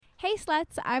Hey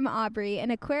sluts, I'm Aubrey,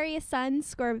 an Aquarius Sun,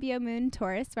 Scorpio Moon,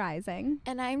 Taurus rising.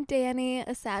 And I'm Danny,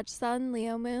 a Sag Sun,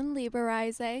 Leo Moon, Libra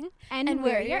rising. And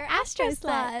we're your Astro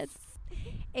Sluts.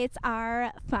 It's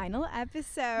our final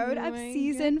episode of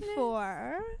season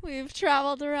 4. We've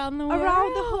traveled around the world.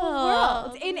 Around the whole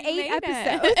world in 8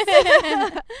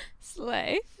 episodes.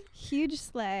 Slay. Huge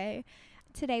slay.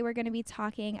 Today we're going to be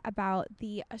talking about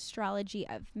the astrology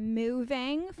of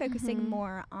moving, focusing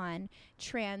more on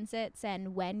transits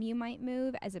and when you might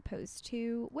move as opposed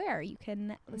to where. You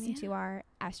can listen to our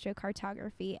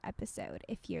astrocartography episode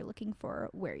if you're looking for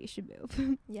where you should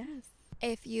move. Yes.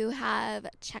 If you have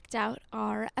checked out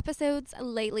our episodes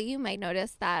lately, you might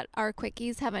notice that our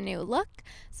quickies have a new look.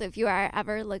 So if you are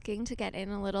ever looking to get in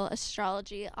a little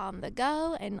astrology on the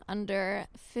go in under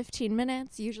 15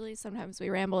 minutes, usually sometimes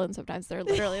we ramble and sometimes they're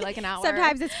literally like an hour.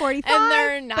 Sometimes it's 45. And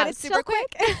they're not but it's super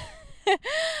quick.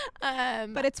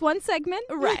 But it's one segment.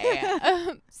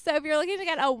 Right. So if you're looking to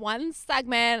get a one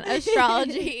segment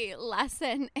astrology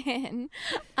lesson in,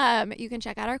 you can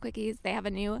check out our quickies. They have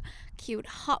a new cute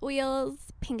Hot Wheels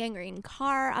pink and green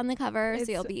car on the cover.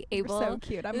 So you'll be able. So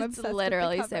cute. I'm it's obsessed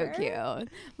literally with the so cover. cute.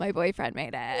 My boyfriend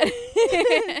made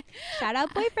it. Shout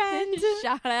out boyfriend.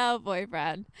 Shout out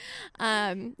boyfriend.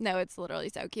 No, it's literally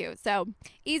so cute. So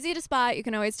easy to spot. You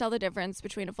can always tell the difference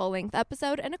between a full length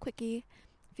episode and a quickie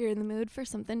if you're in the mood for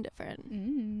something different.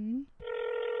 Mm.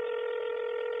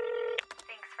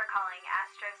 Thanks for calling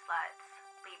Astro Sluts.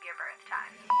 Leave your birth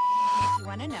time. If you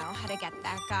want to know how to get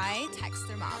that guy, text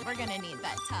their mom. We're going to need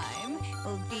that time.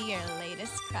 We'll be your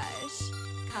latest crush.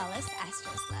 Call us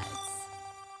Astro Sluts.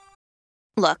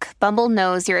 Look, Bumble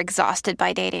knows you're exhausted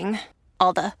by dating.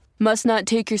 All the must not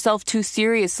take yourself too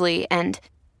seriously and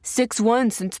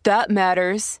 6'1" since that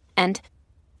matters. And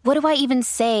what do I even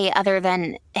say other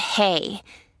than hey?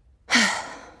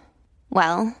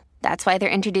 Well, that's why they're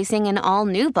introducing an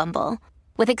all-new Bumble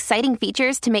with exciting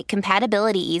features to make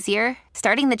compatibility easier,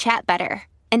 starting the chat better,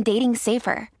 and dating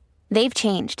safer. They've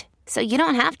changed, so you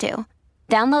don't have to.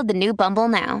 Download the new Bumble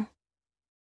now.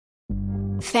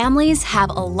 Families have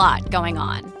a lot going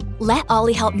on. Let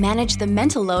Ollie help manage the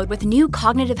mental load with new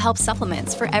cognitive help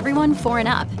supplements for everyone 4 and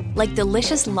up, like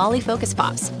delicious Lolly Focus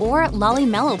Pops or Lolly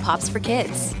Mellow Pops for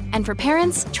kids. And for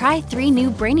parents, try 3 new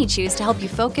Brainy Chews to help you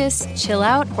focus, chill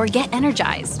out, or get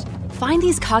energized. Find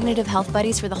these cognitive health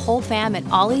buddies for the whole fam at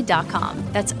ollie.com.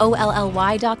 That's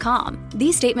OLLY.com.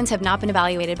 These statements have not been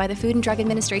evaluated by the Food and Drug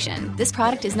Administration. This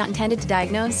product is not intended to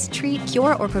diagnose, treat,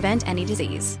 cure, or prevent any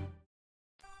disease.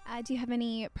 Do you have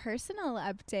any personal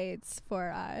updates for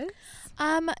us?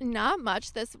 Not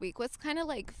much. This week was kind of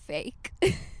like fake.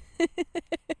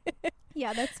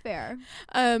 Yeah, that's fair.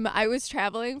 I was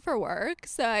traveling for work,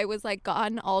 so I was like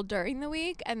gone all during the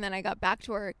week, and then I got back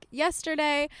to work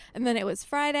yesterday, and then it was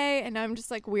Friday, and I'm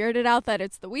just like weirded out that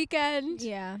it's the weekend.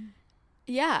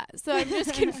 Yeah, so I'm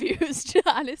just confused,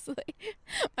 honestly.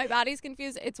 My body's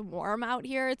confused. It's warm out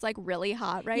here. It's like really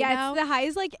hot right now. Yeah, the high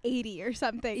is like 80 or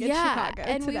something in Chicago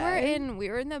and today. we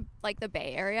were in the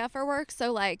Bay Area for work,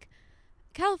 so like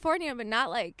California, but not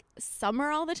like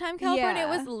summer all the time. California,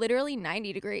 Yeah. It was literally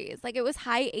 90 degrees. Like it was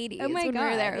high 80s Oh my when we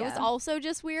were God, there. It yeah. was also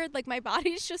just weird. Like my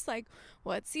body's just like,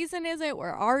 what season is it?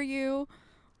 Where are you?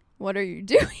 What are you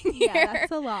doing here? Yeah,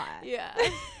 that's a lot. Yeah,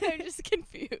 I'm just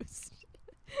confused.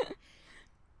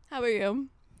 How about you?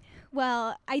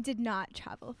 Well, I did not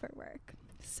travel for work,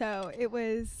 so it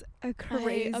was a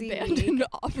crazy I week. abandoned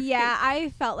Aubrey. Yeah, I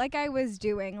felt like I was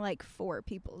doing like 4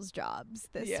 people's jobs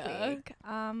this Yeah. week,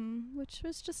 which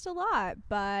was just a lot.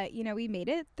 But, you know, we made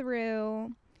it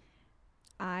through.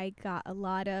 I got a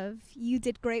lot of, you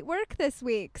did great work this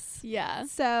week. Yeah.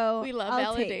 So We love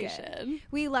I'll take it. validation.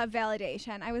 We love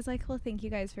validation. I was like, well, thank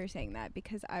you guys for saying that,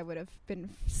 because I would have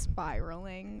been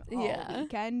spiraling all Yeah.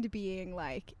 weekend being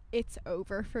like, it's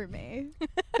over for me.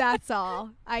 That's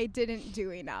all. I didn't do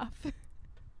enough.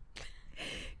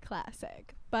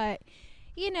 Classic. But,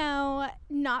 you know,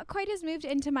 not quite as moved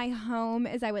into my home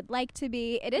as I would like to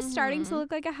be. It is starting to look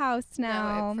like a house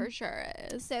now. No, it for sure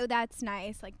is. So that's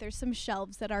nice. Like, there's some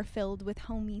shelves that are filled with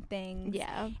homey things.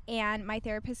 Yeah. And my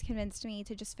therapist convinced me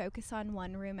to just focus on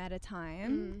one room at a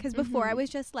time. Because before I was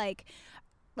just like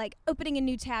opening a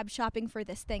new tab, shopping for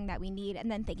this thing that we need,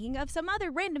 and then thinking of some other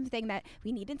random thing that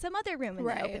we need in some other room, and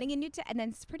then Right. opening a new tab. And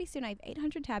then pretty soon I have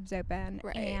 800 tabs open,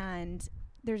 Right. and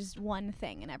there's one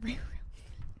thing in every room.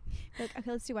 Like,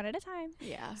 okay, let's do one at a time.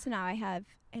 Yeah. So now I have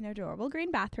an adorable green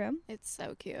bathroom. It's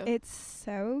so cute. It's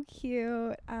so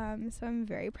cute. So I'm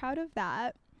very proud of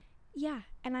that. Yeah,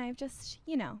 and I've just,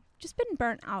 you know, just been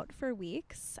burnt out for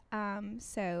weeks.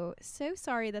 So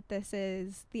sorry that this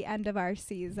is the end of our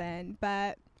season,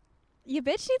 but your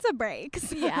bitch needs a break.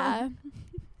 So. Yeah.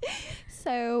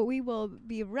 So we will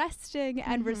be resting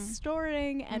and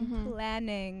restoring and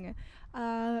planning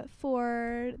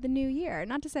for the new year.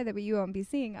 Not to say that you won't be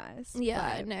seeing us.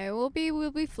 Yeah, no, we'll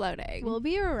be floating. We'll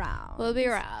be around. We'll be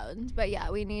around. But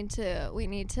yeah, we need to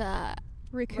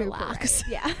recuperate. Relax.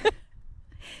 Yeah.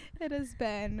 It has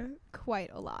been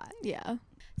quite a lot. Yeah.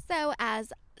 So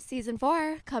as season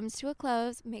 4 comes to a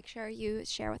close, make sure you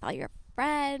share with all your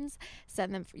friends,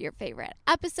 send them your favorite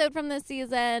episode from the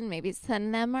season, maybe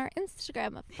send them our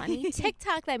Instagram, a funny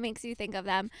TikTok that makes you think of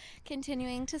them.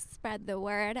 Continuing to spread the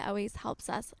word always helps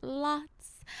us lots.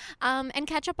 And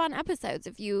catch up on episodes.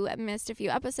 If you missed a few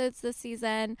episodes this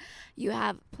season, you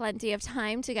have plenty of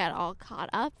time to get all caught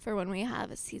up for when we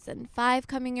have a season 5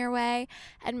 coming your way.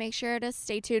 And make sure to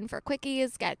stay tuned for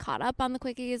quickies. Get caught up on the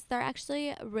quickies. They're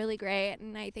actually really great,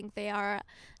 and I think they are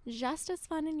just as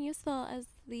fun and useful as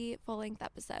the full-length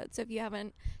episodes. So if you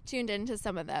haven't tuned into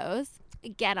some of those,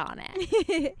 get on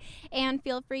it. And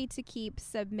feel free to keep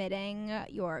submitting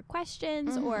your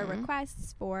questions or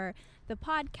requests for the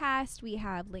podcast. We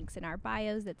have links in our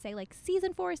bios that say like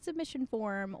season 4 submission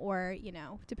form, or, you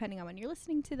know, depending on when you're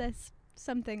listening to this,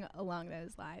 something along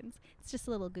those lines. It's just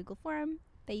a little Google form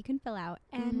that you can fill out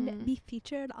and be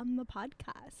featured on the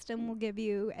podcast, and we'll give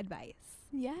you advice.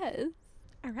 Yes.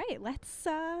 All right, let's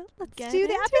Get do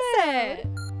the into episode.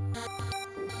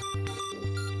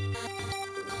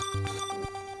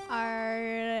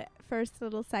 Our first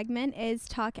little segment is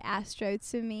Talk Astro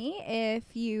to Me.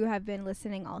 If you have been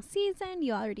listening all season,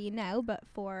 you already know, but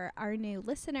for our new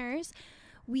listeners,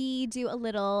 we do a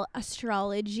little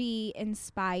astrology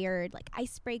inspired, like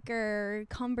icebreaker,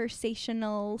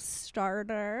 conversational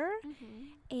starter.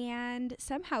 And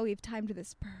somehow we've timed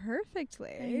this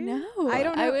perfectly. I know. I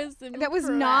don't know. I was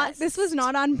impressed. This was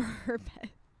not on purpose.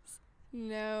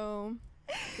 No.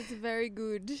 It's very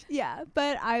good. Yeah,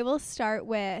 but I will start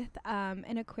with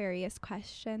an Aquarius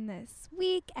question this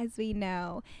week. As we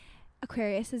know,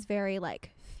 Aquarius is very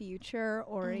like future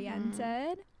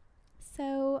oriented.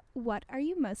 So what are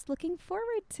you most looking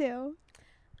forward to?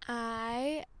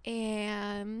 I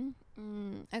am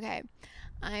okay.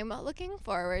 I'm looking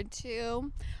forward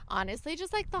to, honestly,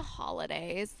 just like the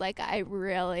holidays. Like, I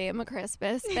really am a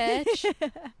Christmas bitch.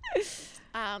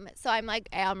 So I'm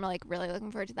really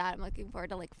looking forward to that. I'm looking forward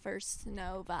to like first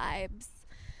snow vibes,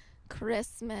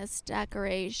 Christmas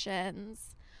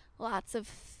decorations, lots of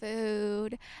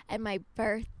food, and my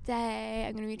birthday.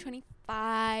 I'm gonna be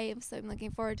 25, so I'm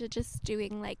looking forward to just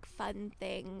doing like fun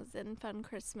things and fun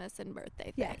Christmas and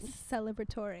birthday Yes, things.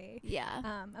 celebratory. Yeah.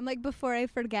 I'm like, before I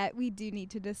forget, we do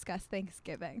need to discuss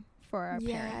Thanksgiving for our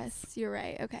parents. Yes, you're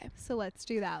right. Okay. So let's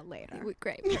do that later.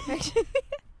 Great. Perfect.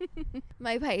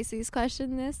 My Pisces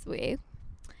question this week.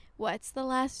 What's the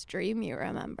last dream you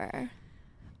remember?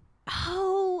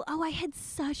 Oh, I had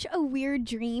such a weird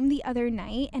dream the other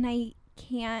night, and I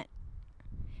can't.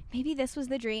 Maybe this was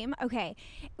the dream. Okay,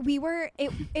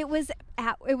 it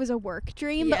was a work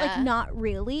dream, but like not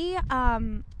really.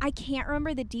 I can't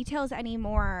remember the details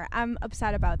anymore. I'm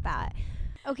upset about that.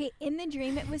 Okay, in the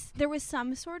dream there was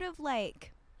some sort of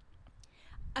like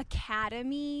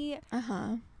academy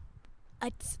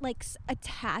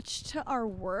attached to our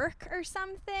work or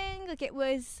something. Like it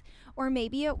was, or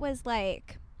maybe it was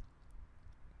like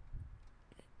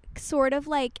sort of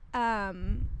like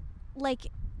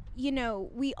you know,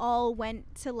 we all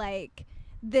went to like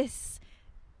this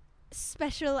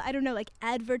special, I don't know, like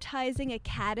advertising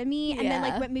academy, and then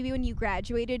like maybe when you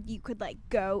graduated you could like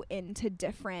go into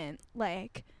different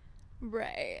like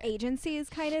agencies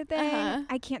kind of thing.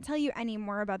 I can't tell you any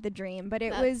more about the dream, but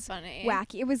it was funny.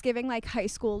 Wacky. It was giving like high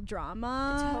school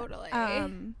drama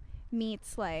Totally.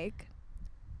 Meets like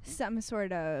some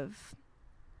sort of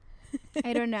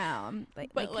I don't know.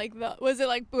 Was it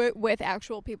like with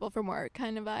actual people from work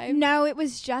kind of vibe? No, it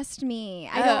was just me.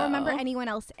 I don't remember anyone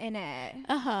else in it.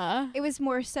 It was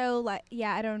more so like,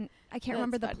 I can't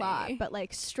remember the plot, but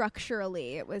like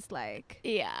structurally it was like,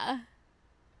 I'm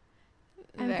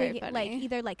very thinking funny. like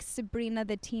either like Sabrina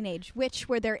the Teenage Witch,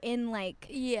 where they're in like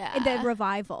in the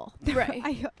revival. Right.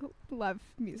 I love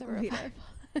musical theater.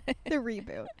 The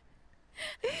reboot.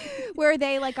 Where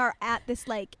they like are at this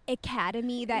like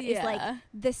academy that is like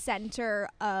the center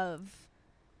of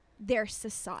their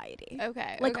society.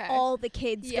 Like all the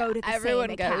kids go to the everyone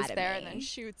same goes academy. there and then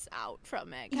shoots out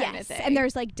from it kind of thing. And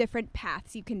there's like different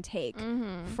paths you can take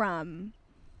from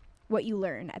what you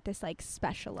learn at this like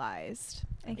specialized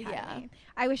academy.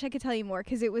 I wish I could tell you more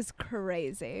because it was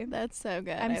crazy. That's so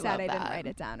good. I'm sad I didn't write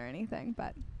it down or anything,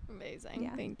 but amazing.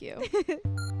 Thank you.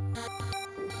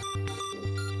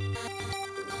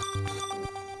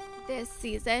 This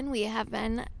season we have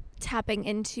been tapping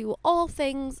into all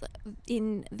things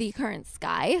in the current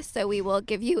sky. So we will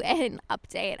give you an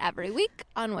update every week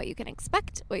on what you can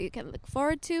expect, what you can look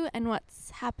forward to, and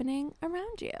what's happening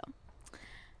around you.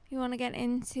 You want to get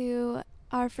into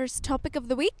our first topic of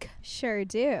the week? Sure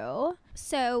do.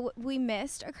 So we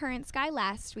missed a current sky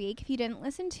last week. If you didn't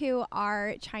listen to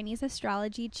our Chinese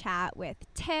astrology chat with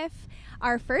Tiff,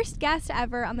 our first guest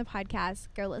ever on the podcast,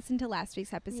 go listen to last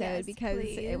week's episode because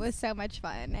it was so much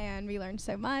fun and we learned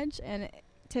so much, and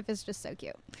Tiff is just so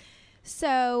cute.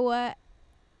 So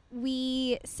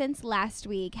we, since last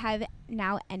week, have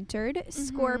now entered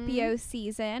Scorpio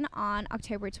season on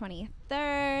October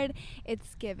 23rd.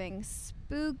 It's giving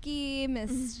spooky,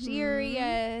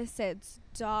 mysterious, it's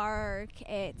dark,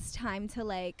 it's time to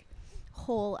like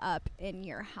hole up in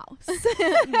your house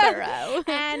Burrow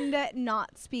and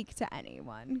not speak to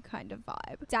anyone kind of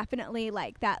vibe. Definitely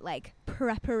like that like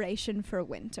preparation for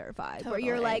winter vibe where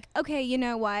you're like, okay, you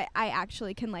know what, I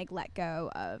actually can like let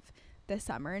go of the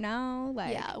summer now.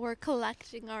 Like, yeah, we're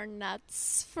collecting our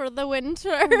nuts for the winter.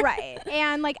 Right.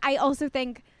 And like I also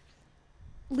think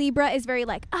Libra is very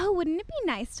like, oh, wouldn't it be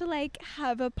nice to like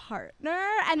have a partner?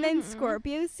 And then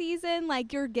Scorpio season,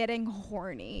 like you're getting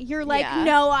horny. You're like,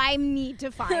 no, I need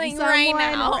to find like someone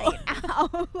right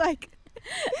now. Like,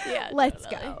 yeah, let's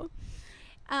totally.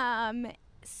 go.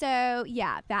 So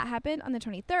yeah, that happened on the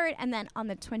 23rd, and then on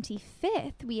the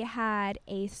 25th we had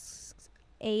a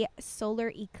solar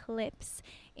eclipse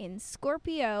in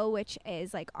Scorpio, which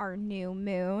is like our new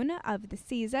moon of the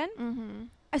season.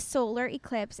 A solar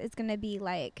eclipse is going to be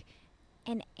like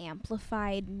an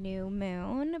amplified new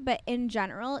moon, but in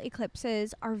general,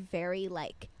 eclipses are very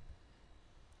like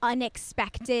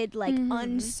unexpected, like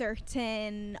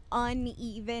uncertain,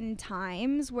 uneven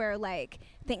times where like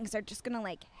things are just going to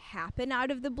like happen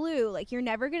out of the blue. Like you're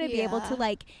never going to be able to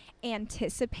like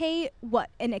anticipate what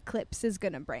an eclipse is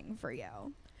going to bring for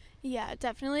you. Yeah,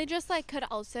 definitely just like could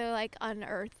also like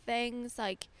unearth things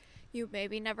like you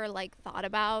maybe never like thought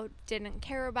about, didn't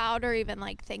care about, or even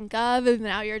like think of, and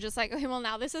now you're just like, okay, well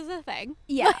now this is a thing.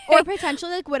 Yeah. Or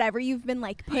potentially like whatever you've been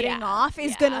like putting off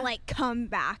is gonna like come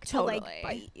back to like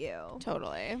bite you.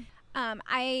 Totally.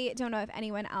 I don't know if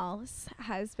anyone else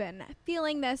has been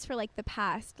feeling this for like the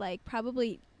past like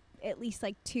probably at least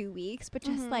like 2 weeks, but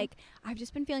just like I've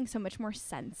just been feeling so much more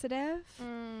sensitive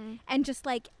and just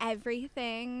like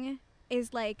everything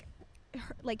is like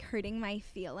hurting my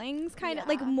feelings kind of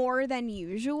like more than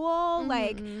usual.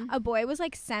 Like a boy was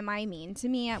like semi mean to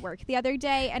me at work the other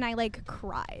day and I like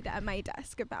cried at my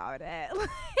desk about it.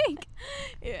 Like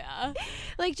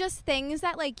like just things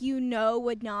that like you know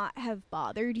would not have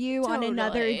bothered you on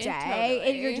another day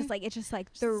and you're just like it's just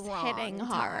like the wrong hitting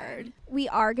hard. We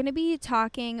are going to be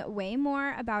talking way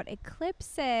more about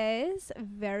eclipses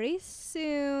very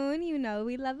soon. You know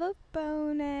we love a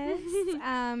bonus.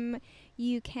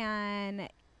 You can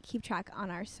keep track on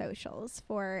our socials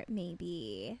for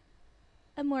maybe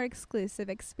a more exclusive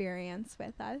experience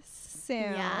with us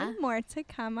soon. Yeah. More to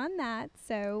come on that.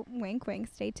 So wink, wink,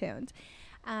 stay tuned.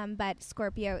 But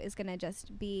Scorpio is going to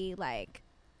just be like,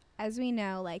 as we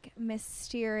know, like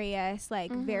mysterious,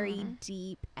 like very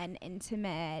deep and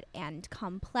intimate and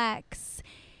complex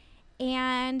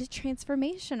and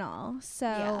transformational.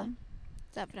 So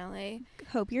definitely.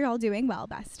 Hope you're all doing well,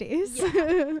 besties.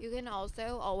 Yeah. You can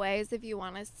also always, if you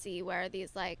want to see where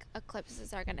these like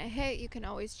eclipses are going to hit, you can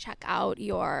always check out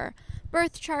your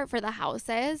birth chart for the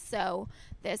houses. So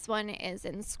this one is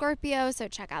in Scorpio, so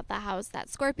check out the house that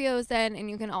Scorpio's in, and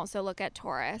you can also look at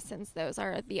Taurus since those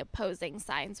are the opposing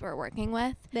signs we're working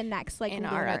with. The next like in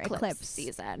lunar our eclipse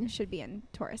season should be in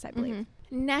Taurus, I believe.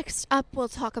 Next up, we'll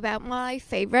talk about my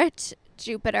favorite,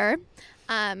 Jupiter.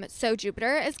 So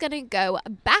Jupiter is going to go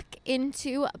back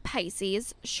into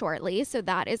Pisces shortly. So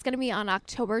that is going to be on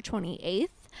October 28th.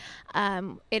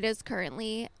 It is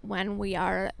currently, when we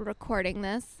are recording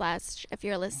this, if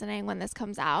you're listening when this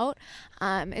comes out,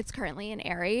 it's currently in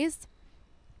Aries.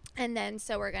 And then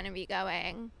so we're going to be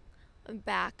going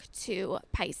back to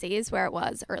Pisces where it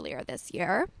was earlier this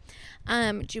year.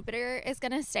 Jupiter is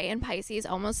going to stay in Pisces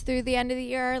almost through the end of the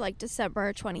year, like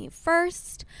December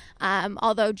 21st,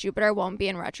 although Jupiter won't be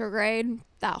in retrograde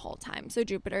that whole time. So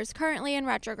Jupiter is currently in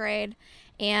retrograde,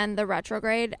 and the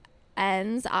retrograde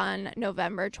ends on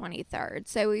November 23rd.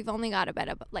 So we've only got a bit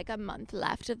of like a month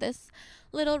left of this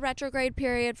little retrograde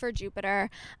period for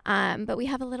Jupiter, but we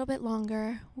have a little bit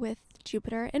longer with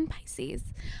Jupiter in Pisces.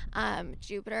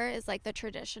 Jupiter is like the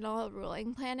traditional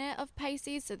ruling planet of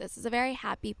Pisces, so this is a very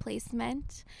happy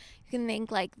placement. You can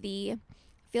think like the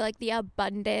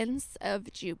abundance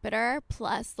of Jupiter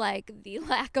plus like the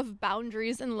lack of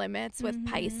boundaries and limits with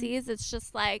Pisces. It's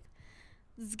just like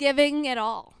it's giving it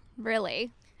all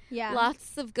really. Yeah.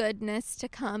 Lots of goodness to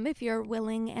come if you're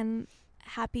willing and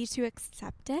happy to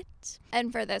accept it.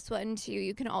 And for this one too,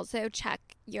 you can also check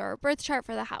your birth chart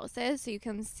for the houses, so you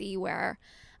can see where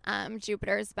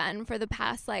Jupiter's been for the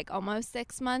past like almost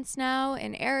 6 months now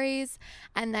in Aries,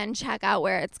 and then check out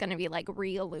where it's going to be like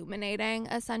re-illuminating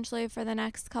essentially for the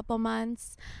next couple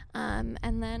months, and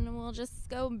then we'll just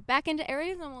go back into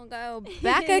Aries and we'll go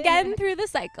back again through the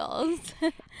cycles.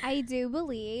 I do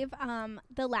believe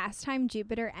the last time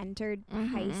Jupiter entered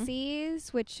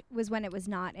Pisces, which was when it was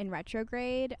not in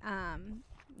retrograde,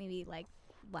 maybe like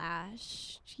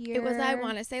last year. It was, I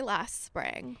want to say, last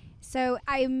spring. So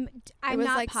I'm it was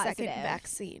not like positive. second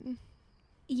vaccine.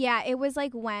 Yeah, it was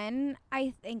like when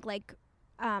I think like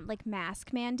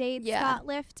mask mandates got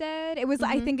lifted. It was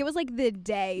I think it was like the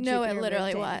day. No, Jupiter it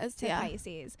literally moved was. to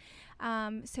Pisces.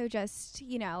 So just,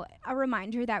 you know, a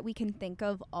reminder that we can think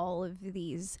of all of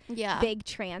these big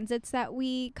transits that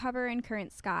we cover in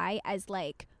Current Sky as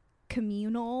like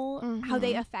communal, how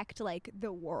they affect like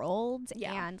the world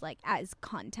and like as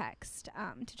context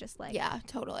to just like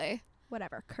totally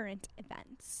whatever current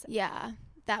events.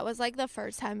 That was like the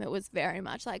first time it was very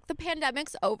much like the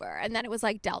pandemic's over, and then it was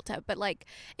like Delta, but like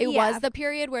it was the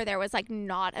period where there was like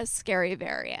not a scary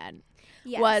variant.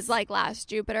 Was like last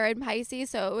Jupiter in Pisces,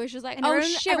 so it was just like, and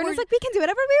everyone was like, we can do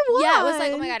whatever we want. Yeah, it was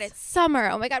like, oh my god, it's summer.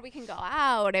 Oh my god, we can go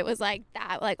out. It was like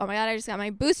that. Like, oh my god, I just got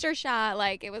my booster shot.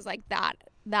 Like, it was like that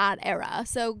era.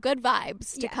 So good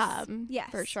vibes to come. Yes,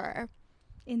 for sure.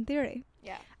 In theory.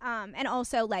 Yeah. And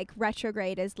also like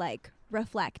retrograde is like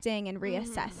reflecting and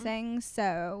reassessing.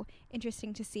 So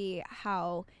interesting to see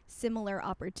how similar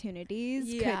opportunities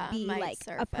could be like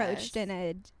surface. Approached in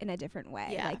a different way.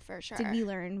 Yeah, like, for sure. Did we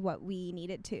learn what we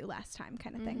needed to last time,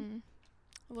 kind of thing?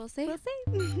 We'll see. We'll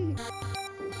see.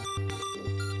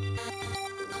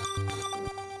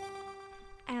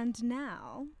 And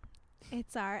now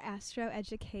it's our astro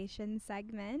education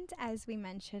segment. As we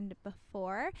mentioned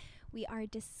before, we are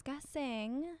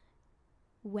discussing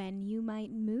when you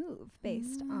might move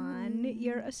based on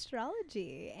your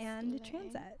astrology and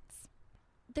transits.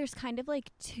 There's kind of like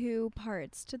two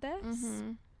parts to this.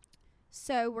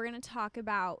 So we're going to talk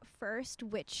about first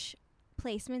which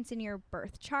placements in your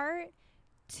birth chart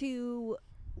to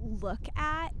look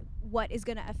at what is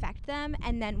going to affect them,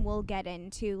 and then we'll get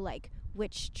into like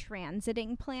which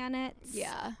transiting planets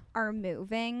are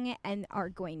moving and are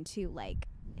going to like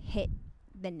hit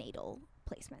the natal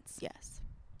placements. Yes.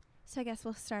 So I guess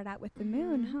we'll start out with the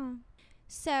moon, huh?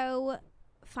 So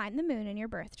find the moon in your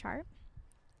birth chart,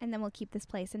 and then we'll keep this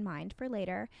place in mind for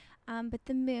later. But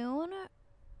the moon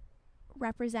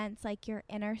represents like your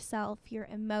inner self, your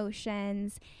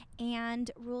emotions,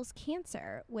 and rules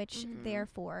Cancer, which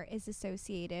therefore is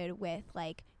associated with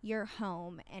like your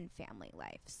home and family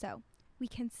life. So we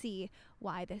can see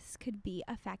why this could be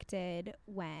affected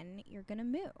when you're gonna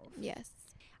move. Yes.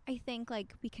 I think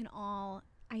like we can all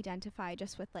identify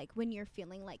just with like when you're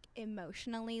feeling like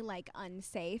emotionally like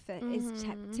unsafe. It is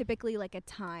typically like a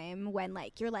time when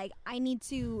like you're like, I need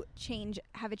to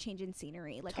have a change in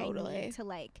scenery. Like I need to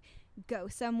like go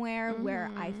somewhere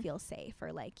where I feel safe,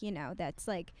 or like, you know, that's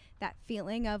like that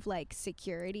feeling of like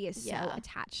security is so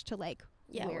attached to like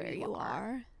where you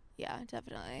are. Yeah,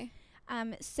 definitely.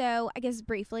 So I guess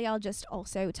briefly, I'll just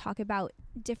also talk about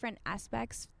different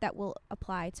aspects that will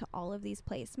apply to all of these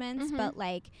placements. But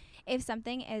like if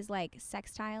something is like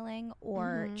sextiling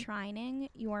or trining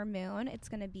your moon, it's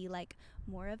going to be like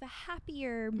more of a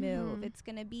happier move. It's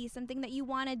going to be something that you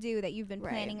want to do, that you've been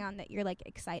planning on, that you're like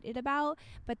excited about.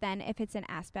 But then if it's an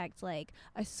aspect like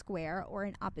a square or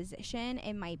an opposition,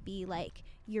 it might be like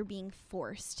you're being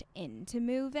forced into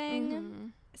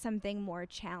moving. Something more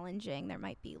challenging. There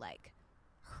might be like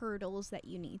hurdles that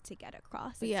you need to get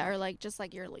across. Or like just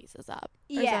like your lease is up.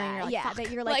 That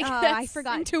you're like, oh, I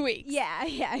forgot. In 2 weeks. Yeah,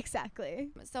 exactly.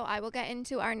 So I will get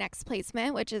into our next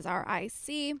placement, which is our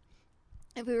IC.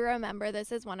 If we remember,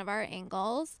 this is one of our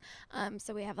angles.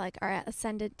 So we have like our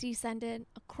ascendant, descendant,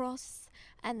 across,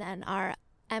 and then our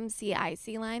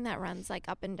MC-IC line that runs like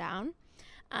up and down.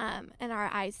 And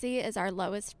our IC is our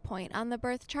lowest point on the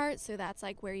birth chart. So that's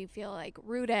like where you feel like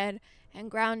rooted and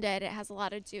grounded. It has a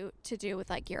lot to do with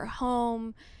like your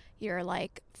home, your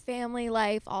like family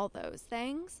life, all those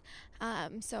things.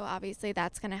 So obviously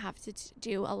that's going to have to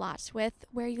do a lot with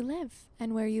where you live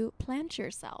and where you plant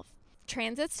yourself.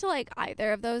 Transits to like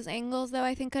either of those angles, though,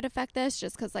 I think could affect this,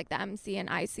 just because like the MC and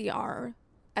IC are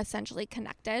essentially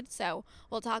connected. So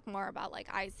we'll talk more about like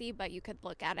IC, but you could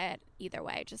look at it either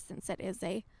way, just since it is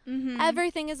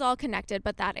everything is all connected,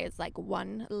 but that is like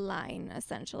one line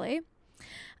essentially.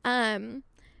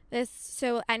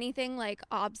 So anything like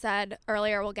Ob said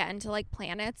earlier, we'll get into like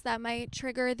planets that might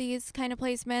trigger these kind of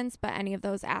placements, but any of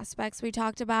those aspects we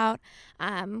talked about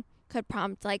could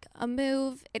prompt like a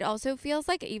move. It also feels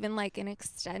like even like an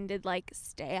extended like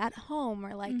stay at home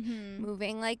or like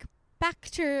moving like back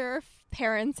to your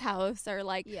parents' house, or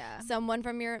like someone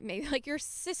from your, maybe like your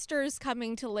sister's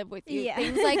coming to live with you,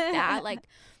 things like that, like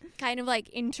kind of like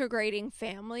integrating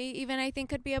family even, I think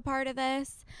could be a part of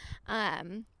this.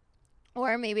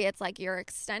 Or maybe it's like you're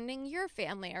extending your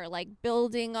family, or like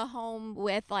building a home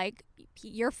with like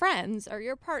your friends or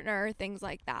your partner, things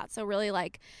like that. So really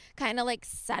like kind of like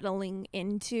settling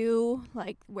into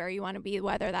like where you want to be,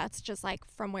 whether that's just like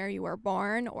from where you were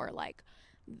born or like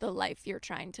the life you're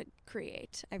trying to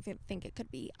create. I think it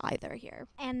could be either here.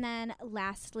 And then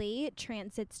lastly,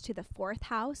 transits to the 4th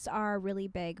house are really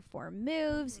big for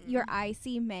moves. Your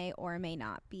IC may or may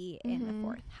not be in the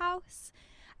 4th house.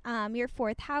 Your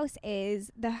 4th house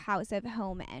is the house of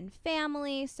home and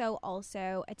family, so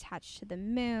also attached to the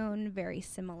moon, very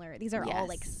similar. These are all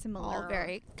like similar, all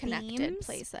very connected themes.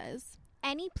 Places.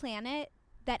 Any planet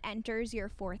that enters your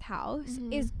 4th house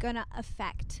is gonna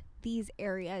affect these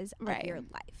areas of your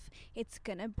life. It's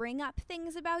gonna bring up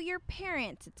things about your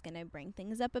parents. It's gonna bring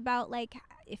things up about like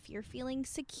if you're feeling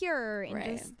secure in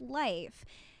this life.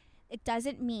 It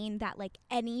doesn't mean that like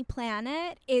any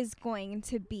planet is going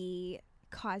to be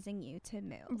causing you to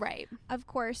move. Right. Of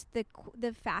course,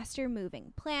 the faster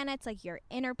moving planets, like your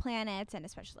inner planets, and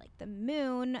especially like the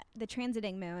moon, the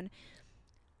transiting moon,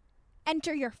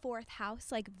 enter your 4th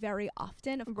house like very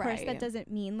often. Of course, that doesn't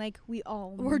mean like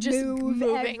we're just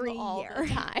moving every all year. The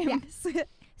time. Yes.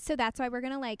 So that's why we're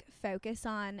gonna like focus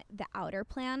on the outer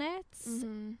planets.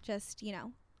 Just, you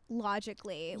know,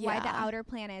 logically why the outer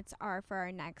planets are for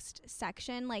our next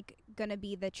section, like gonna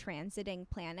be the transiting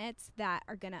planets that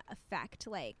are gonna affect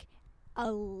like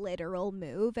a literal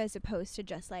move, as opposed to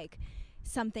just like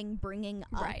something bringing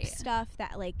up stuff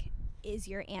that like is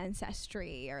your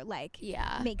ancestry, or like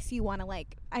makes you want to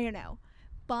like, I don't know,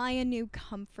 buy a new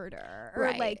comforter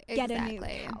or like get a new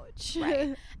couch.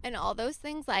 And all those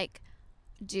things like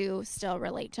do still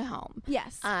relate to home.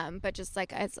 Yes. But just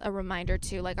like as a reminder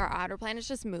too, like our outer planets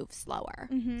just move slower.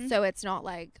 So it's not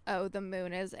like, oh, the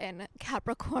moon is in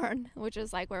Capricorn, which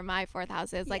is like where my 4th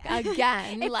house is. Like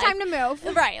again, it's like, time to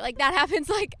move. Right. Like that happens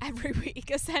like every week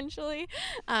essentially.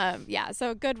 So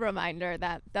a good reminder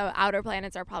that the outer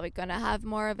planets are probably going to have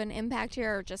more of an impact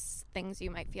here, or just things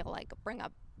you might feel like bring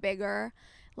up bigger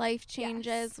life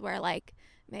changes where like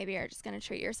maybe you're just going to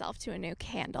treat yourself to a new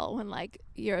candle when like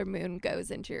your moon goes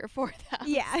into your 4th house.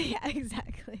 Yeah,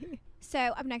 exactly. So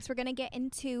up next, we're going to get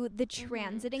into the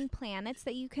transiting planets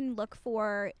that you can look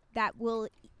for that will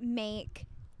make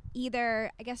either,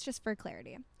 I guess just for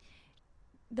clarity,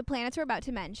 the planets we're about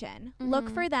to mention, look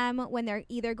for them when they're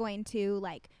either going to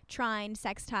like trine,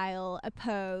 sextile,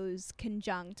 oppose,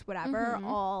 conjunct, whatever,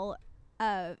 all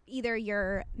of either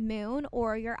your moon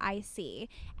or your IC.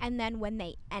 And then when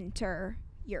they enter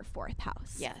your 4th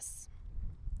house. Yes.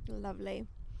 Lovely.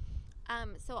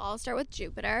 So I'll start with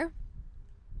Jupiter.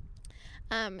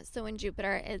 So when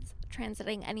Jupiter is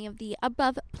transiting any of the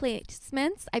above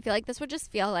placements, I feel like this would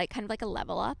just feel like kind of like a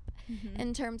level up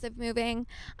in terms of moving.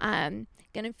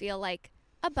 Gonna feel like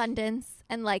abundance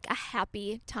and like a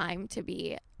happy time to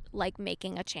be like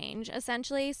making a change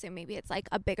essentially. So maybe it's like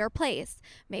a bigger place,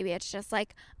 maybe it's just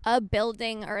like a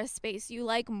building or a space you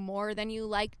like more than you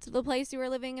liked the place you were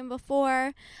living in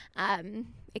before.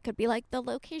 It could be like the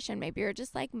location, maybe you're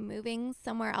just like moving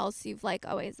somewhere else you've like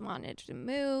always wanted to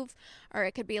move, or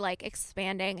it could be like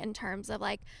expanding in terms of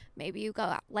like maybe you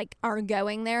are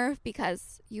going there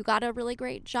because you got a really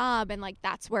great job and like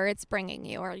that's where it's bringing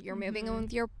you, or you're moving in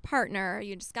with your partner, or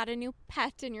you just got a new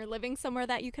pet and you're living somewhere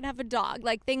that you can have a dog,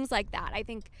 like things like that. I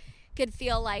think could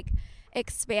feel like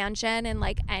expansion in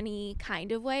like any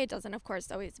kind of way. It doesn't of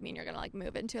course always mean you're gonna like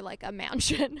move into like a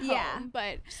mansion home,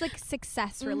 but just like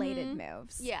success related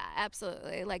moves. Yeah,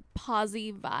 absolutely, like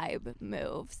posy vibe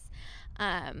moves.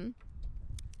 So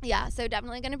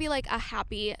definitely gonna be like a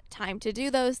happy time to do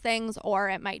those things, or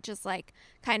it might just like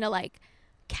kind of like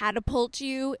catapult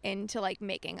you into like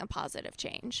making a positive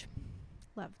change.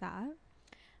 Love that.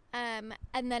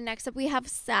 And then next up we have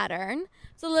Saturn.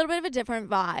 It's a little bit of a different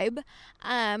vibe.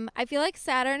 I feel like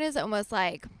Saturn is almost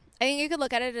like, I think you could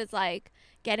look at it as like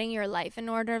getting your life in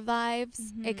order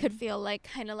vibes. It could feel like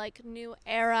kind of like new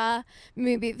era.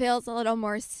 Maybe it feels a little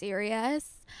more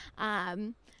serious.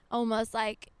 Almost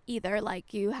like either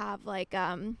like you have like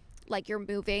like you're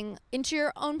moving into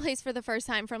your own place for the first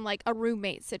time from like a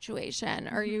roommate situation,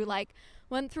 or you like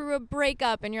went through a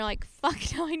breakup and you're like, fuck,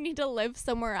 now I need to live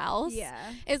somewhere else.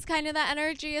 Yeah. It's kind of that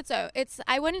energy. It's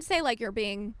I wouldn't say like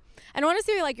I don't want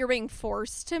to say like you're being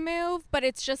forced to move, but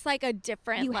it's just like a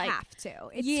different, You like, have to.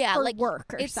 It's yeah, for like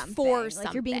work or it's something. for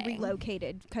like you're being something.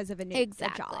 relocated because of a new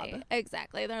job.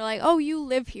 Exactly. They're like, oh, you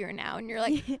live here now. And you're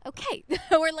like, okay.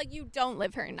 Or like, you don't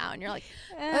live here now. And you're like,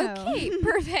 okay,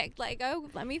 perfect. Like, oh,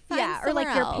 let me find or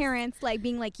like your else. parents like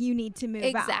being like, you need to move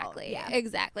Exactly. out.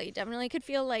 Exactly. Definitely could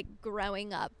feel like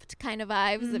growing up kind of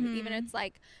vibes. Of even it's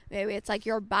like, maybe it's like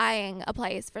you're buying a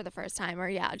place for the first time,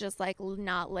 or just like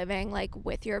not living like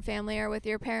with your family or with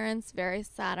your parents. Very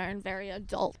Saturn, very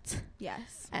adult.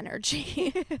 Yes.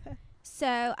 Energy.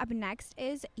 So up next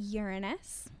is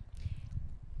Uranus.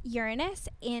 Uranus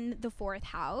in the 4th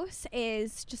house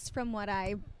is, just from what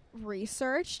I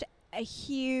researched, a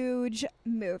huge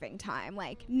moving time.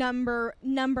 Like number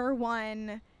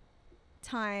one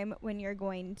time when you're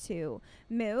going to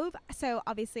move. So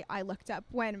obviously I looked up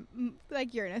when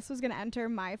like Uranus was going to enter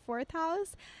my 4th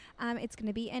house. It's going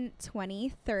to be in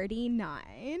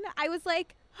 2039. I was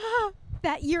like,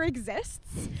 that year exists.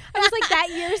 I was like, that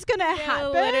year's going to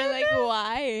happen. Literally, like,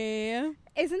 why?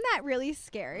 Isn't that really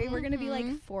scary? We're going to be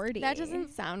like 40. That doesn't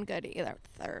sound good either.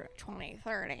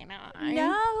 2039.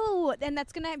 No. And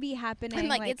that's going to be happening. And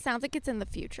like, it sounds like it's in the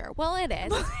future. Well, it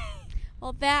is.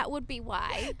 Well, that would be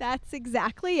why. That's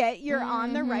exactly it. You're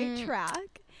on the right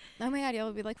track. Oh my God,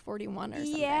 you'll be like 41 or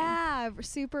something. Yeah,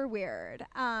 super weird.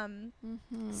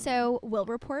 So we'll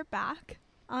report back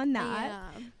on that.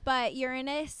 Yeah. But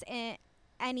Uranus in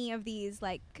any of these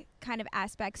like kind of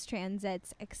aspects,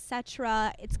 transits,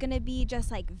 etc., it's gonna be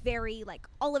just like very like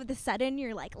all of the sudden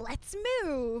you're like, let's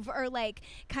move, or like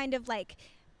kind of like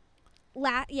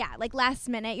like last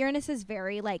minute. Uranus is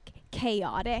very like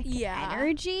chaotic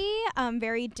energy,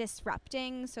 very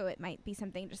disrupting, so it might be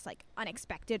something just like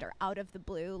unexpected or out of the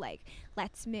blue, like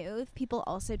let's move. People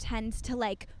also tend to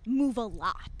like move a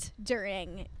lot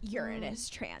during Uranus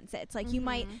transits. Like you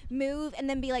might move and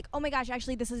then be like, oh my gosh,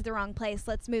 actually this is the wrong place,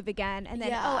 let's move again, and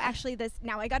then oh, actually this,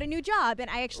 now I got a new job and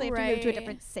I actually have to move to a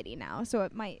different city now. So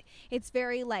it's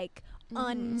very like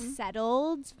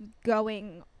unsettled,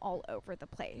 going all over the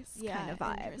place kind of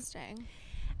vibe. Interesting.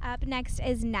 Up next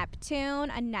is Neptune.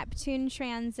 A Neptune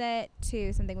transit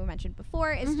to something we mentioned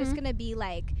before is just going to be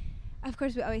like, of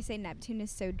course we always say Neptune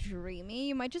is so dreamy.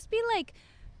 You might just be like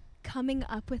coming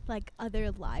up with like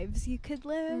other lives you could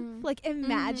live, like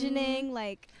imagining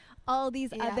like all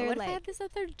these other what like, if I had this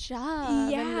other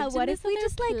job? Yeah, what if we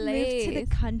just like moved to the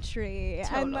country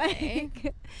and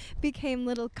like became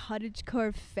little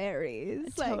cottagecore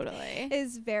fairies? Totally. Like,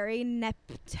 is very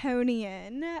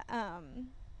Neptunian.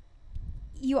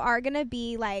 You are gonna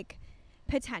be like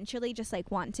potentially just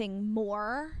like wanting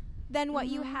more than what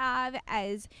you have.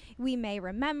 As we may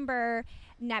remember,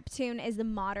 Neptune is the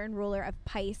modern ruler of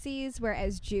Pisces,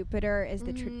 whereas Jupiter is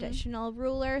the traditional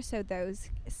ruler. So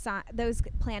those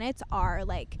planets are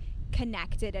like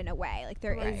connected in a way. Like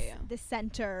there is the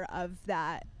center of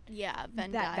that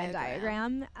Venn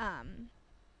diagram.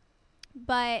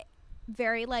 But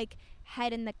very like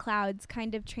head in the clouds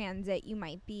kind of transit. You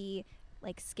might be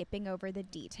like skipping over the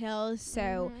details,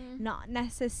 so not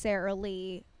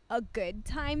necessarily a good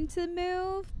time to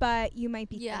move, but you might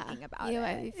be thinking about it. You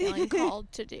might be feeling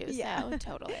called to do so.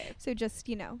 Totally. So just,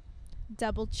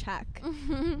 double check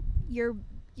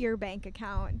your bank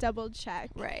account, double check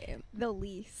the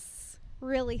lease.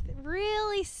 Really,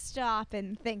 really stop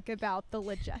and think about the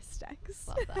logistics.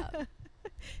 Love that.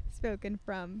 Spoken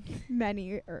from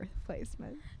many Earth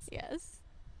placements. Yes.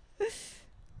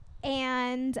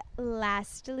 And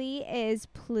lastly is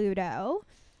Pluto.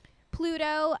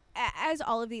 Pluto, as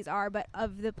all of these are, but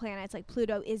of the planets, like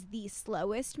Pluto is the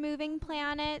slowest moving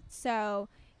planet. So,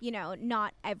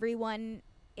 not everyone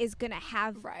is going to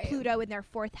have Pluto in their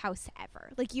 4th house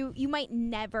ever. Like you might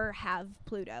never have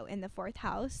Pluto in the 4th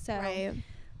house. So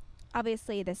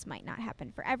obviously this might not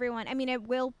happen for everyone. I mean, it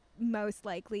will most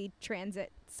likely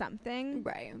transit something.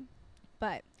 Right.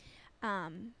 But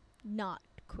not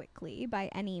quickly by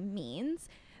any means.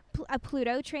 A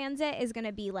Pluto transit is going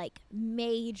to be like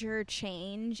major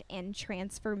change and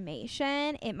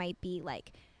transformation. It might be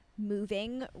like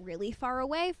moving really far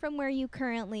away from where you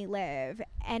currently live,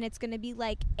 and it's going to be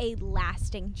like a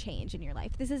lasting change in your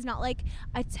life. This is not like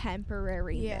a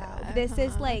temporary move. This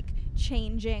is like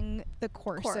changing the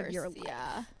course of your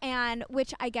life. And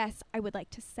which I guess I would like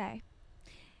to say,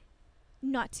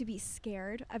 not to be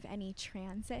scared of any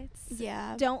transits.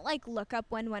 Yeah. Don't like look up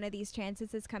when one of these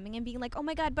transits is coming and being like, oh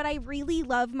my God, but I really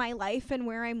love my life and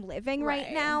where I'm living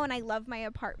right now. And I love my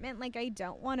apartment. Like, I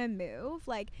don't want to move.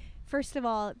 Like, first of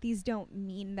all, these don't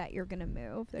mean that you're going to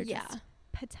move. They're just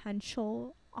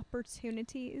potential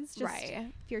opportunities. Just if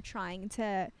you're trying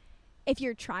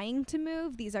to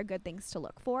move, these are good things to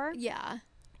look for. Yeah.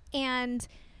 And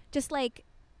just like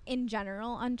in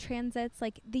general on transits,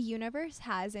 like the universe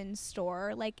has in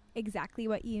store like exactly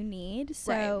what you need.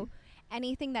 So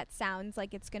anything that sounds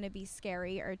like it's going to be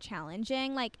scary or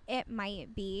challenging, like it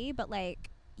might be, but like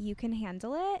you can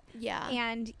handle it. Yeah.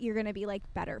 And you're going to be like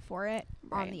better for it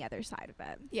on the other side of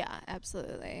it. Yeah,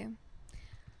 absolutely.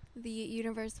 The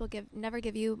universe will never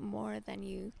give you more than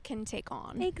you can take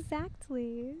on.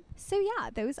 Exactly. So yeah,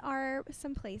 those are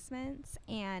some placements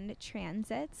and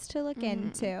transits to look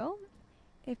into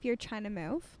if you're trying to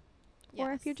move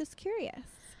or if you're just curious.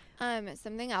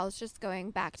 Something else, just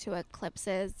going back to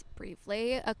eclipses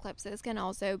briefly. Eclipses can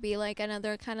also be like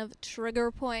another kind of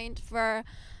trigger point for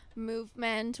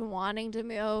movement, wanting to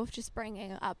move, just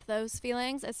bringing up those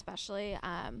feelings, especially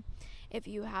if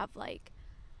you have like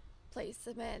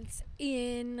placements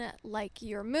in like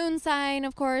your moon sign,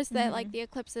 of course, that like the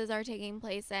eclipses are taking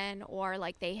place in, or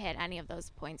like they hit any of those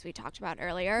points we talked about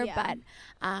earlier. But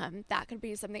that could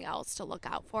be something else to look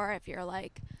out for if you're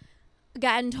like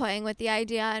again toying with the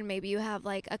idea, and maybe you have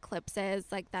like eclipses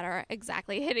like that are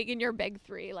exactly hitting in your big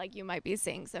three. Like you might be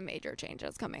seeing some major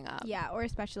changes coming up. Yeah, or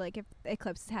especially like if the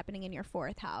eclipse is happening in your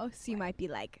 4th house, you might be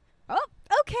like, oh,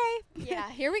 okay. Yeah,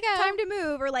 here we go. Time to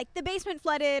move, or like the basement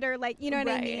flooded, or like, you know what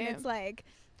I mean? It's like,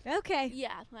 okay.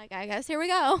 Yeah, like I guess here we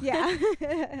go.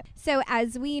 Yeah. So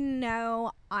as we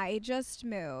know, I just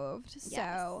moved.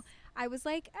 So I was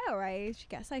like, oh, I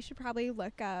guess I should probably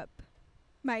look up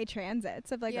my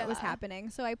transits of like what was happening.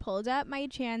 So I pulled up my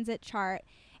transit chart.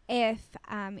 If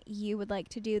you would like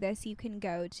to do this, you can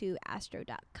go to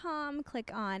astro.com,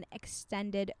 click on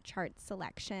extended chart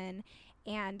selection,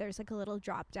 and there's like a little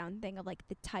drop down thing of like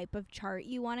the type of chart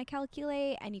you want to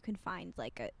calculate, and you can find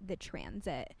like the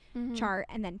transit chart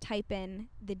and then type in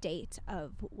the date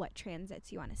of what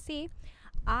transits you want to see.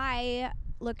 I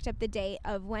looked up the date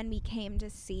of when we came to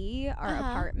see our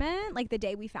apartment, like the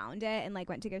day we found it and like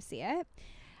went to go see it.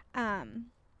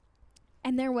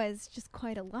 And there was just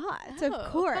quite a lot,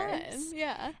 of course. Fun.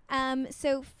 Yeah.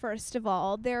 So first of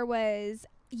all, there was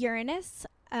Uranus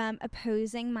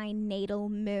opposing my natal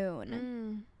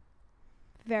moon.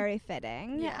 Very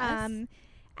fitting. Yes.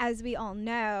 As we all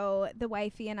know, the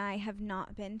wifey and I have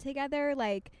not been together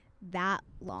like that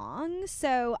long.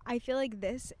 So I feel like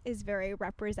this is very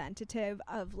representative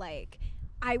of like,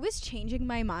 I was changing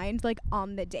my mind like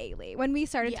on the daily. When we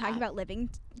started talking about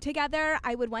living together,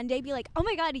 I would one day be like, oh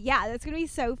my God, yeah, that's going to be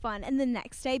so fun. And the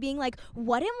next day being like,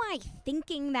 what am I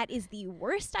thinking? That is the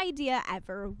worst idea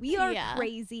ever. We are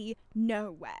crazy.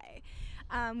 No way.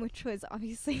 Which was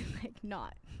obviously like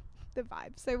not the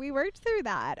vibe. So we worked through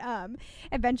that.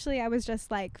 Eventually I was just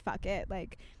like, fuck it.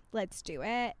 Like, let's do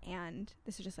it. And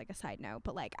this is just like a side note,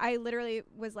 but like I literally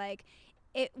was like,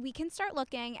 we can start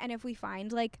looking, and if we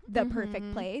find like the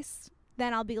perfect place,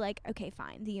 then I'll be like, okay,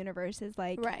 fine, the universe is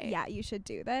like, yeah, you should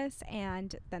do this.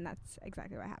 And then that's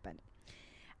exactly what happened.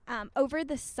 Over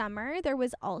the summer, there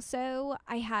was also,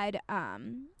 I had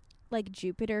like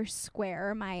Jupiter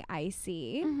square my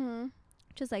IC,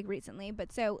 which is like recently,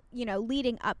 but so, you know,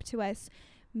 leading up to us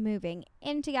moving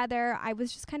in together, I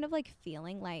was just kind of like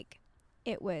feeling like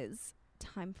it was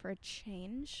time for a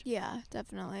change. Yeah,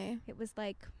 definitely. It was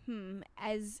like,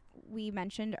 as we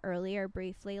mentioned earlier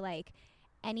briefly, like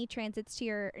any transits to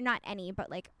your, not any,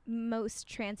 but like most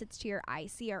transits to your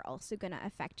IC are also going to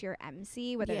affect your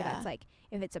MC, whether that's like,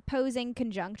 if it's opposing,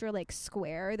 conjunct, or like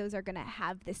square, those are going to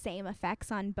have the same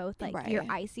effects on both like your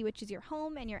IC, which is your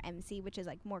home, and your MC, which is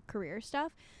like more career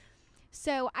stuff.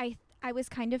 So I was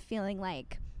kind of feeling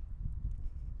like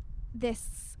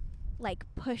this like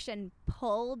push and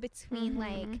pull between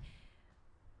like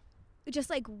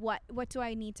just like what do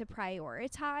I need to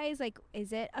prioritize? Like,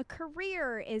 is it a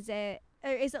career? Is it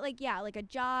like like a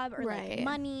job, or like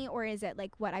money, or is it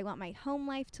like what I want my home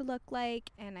life to look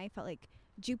like? And I felt like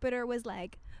Jupiter was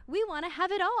like, we want to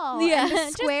have it all. Yeah, and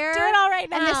the square, just do it all right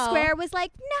now. And the square was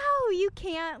like, no, you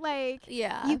can't like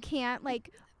you can't like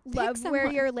love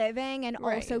where you're living and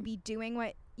also be doing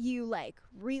what you like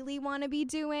really want to be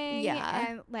doing.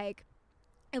 And like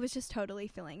it was just totally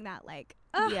feeling that like,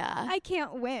 I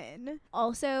can't win.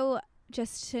 Also,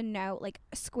 just to note, like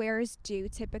squares do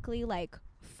typically like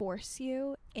force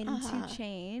you into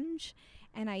change,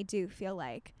 and I do feel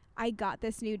like I got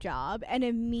this new job and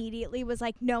immediately was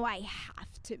like, no, I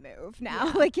have to move now.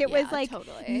 Yeah, Like it was like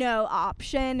totally. no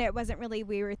option. It wasn't really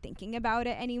we were thinking about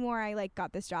it anymore. I like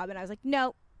got this job and I was like,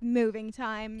 no, moving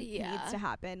time needs to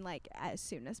happen like as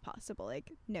soon as possible.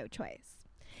 Like no choice.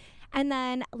 And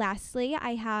then lastly,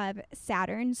 I have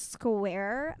Saturn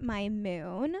square my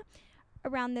moon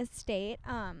around this date.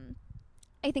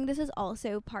 I think this is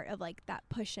also part of like that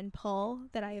push and pull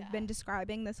that I have been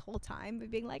describing this whole time of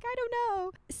being like, I don't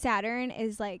know. Saturn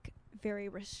is like very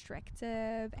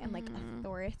restrictive and like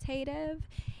authoritative.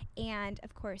 And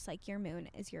of course, like your moon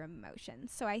is your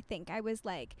emotions. So I think I was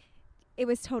like, it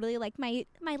was totally like my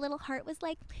little heart was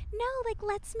like, no, like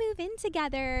let's move in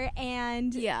together.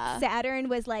 And Saturn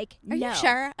was like, Are no. you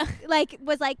sure? Like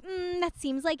was like, that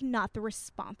seems like not the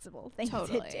responsible thing to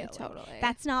do. Totally. Like,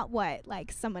 that's not what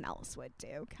like someone else would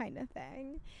do, kind of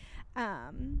thing.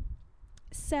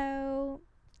 So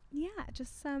yeah,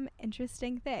 just some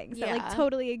interesting things that like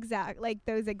totally exact, like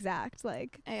those exact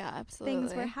like absolutely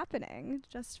things were happening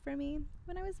just for me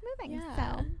when I was moving.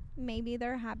 So maybe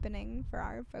they're happening for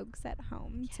our folks at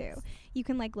home too. You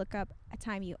can like look up a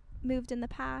time you moved in the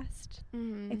past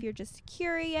if you're just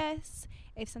curious,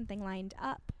 if something lined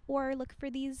up, or look for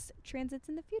these transits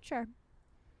in the future.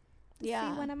 See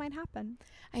when it might happen.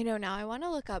 I know now I want to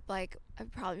look up like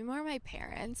probably more my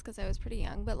parents because I was pretty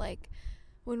young, but like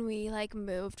when we like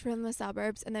moved from the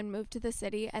suburbs and then moved to the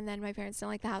city and then my parents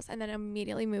didn't like the house and then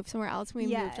immediately moved somewhere else. We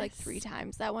moved like 3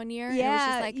 times that one year. Yeah, and it was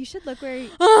just like, you should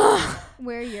look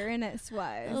where Uranus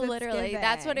was. Literally,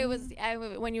 that's what it was.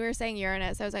 When you were saying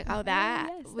Uranus, I was like, oh, that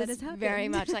was very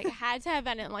much like had to have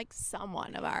been in like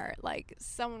someone of our like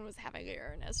someone was having a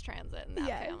Uranus transit in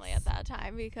that family at that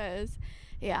time because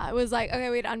it was like,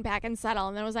 okay, we'd unpack and settle,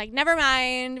 and then it was like, never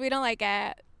mind, we don't like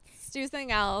it. Do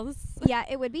something else. Yeah,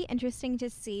 it would be interesting to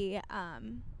see.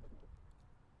 I'm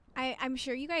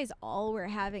sure you guys all were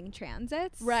having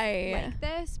transits like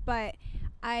this, but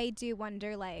I do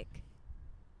wonder like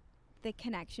the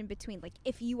connection between like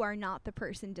if you are not the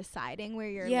person deciding where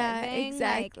you're living,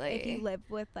 exactly. Like, if you live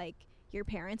with like your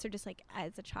parents or just like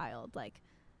as a child, like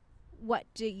what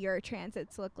do your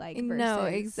transits look like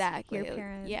versus your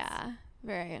parents? Yeah,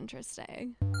 very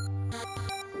interesting.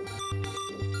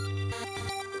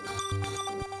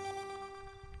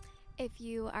 If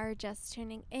you are just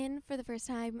tuning in for the first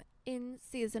time in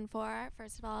season 4,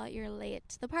 first of all, you're late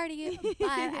to the party, but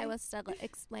I will still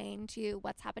explain to you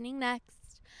what's happening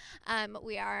next.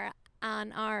 We are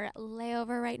on our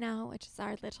layover right now, which is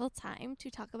our little time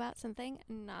to talk about something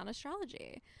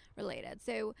non-astrology related.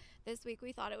 So this week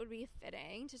we thought it would be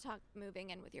fitting to talk moving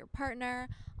in with your partner.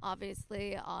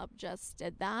 Obviously, just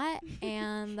did that,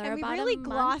 and they're and we about really a month.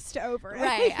 Glossed over it.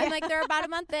 Right. I'm like, they're about a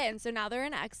month in, so now they're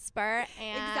an expert,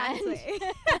 and exactly.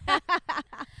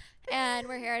 and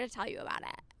we're here to tell you about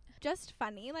it. Just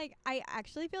funny, like I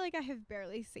actually feel like I have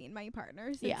barely seen my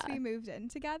partner since we moved in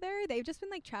together. They've just been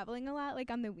like traveling a lot,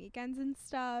 like on the weekends and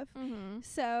stuff.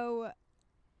 So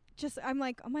just I'm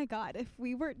like, oh my god, if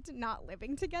we were not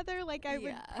living together, like I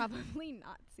would probably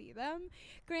not see them.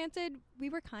 Granted,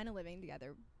 we were kind of living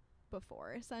together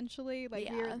before, essentially.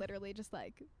 Like we were literally just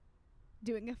like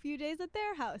doing a few days at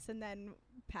their house and then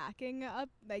packing up,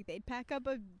 like they'd pack up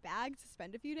a bag to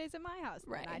spend a few days at my house,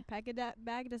 and I'd pack a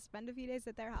bag to spend a few days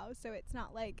at their house. So it's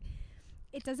not like,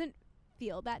 it doesn't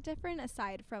feel that different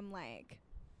aside from like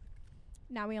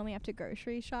now we only have to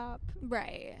grocery shop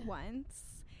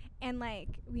once, and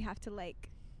like we have to like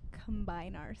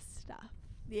combine our stuff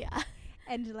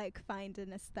and like find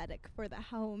an aesthetic for the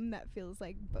home that feels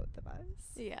like both of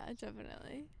us.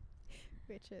 Definitely.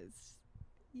 Which is,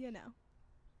 you know,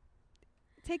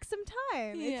 takes some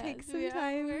time. It takes some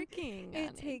time working.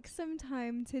 It takes some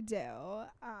time to do.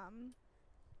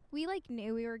 We like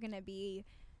knew we were gonna be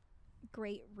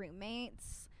great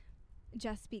roommates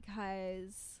just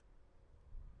because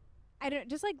I don't,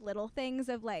 just like little things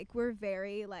of like we're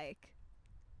very like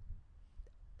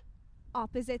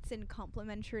opposites in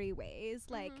complementary ways.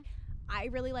 Like I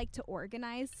really like to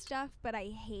organize stuff, but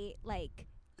I hate like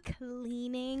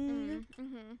cleaning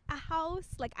a house.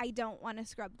 Like I don't want to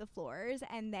scrub the floors,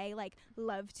 and they like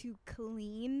love to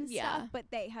clean stuff, but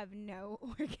they have no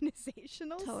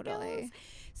organizational skills.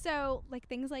 So like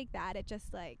things like that, it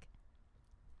just like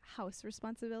house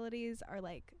responsibilities are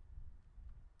like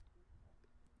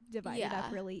divided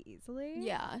up really easily.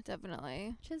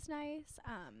 Definitely. Which is nice.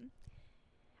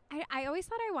 I always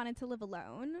thought I wanted to live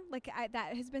alone. Like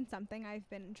that has been something I've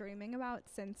been dreaming about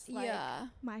since like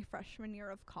my freshman year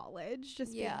of college.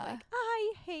 Just being like,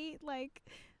 I hate like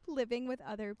living with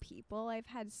other people. I've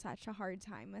had such a hard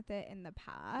time with it in the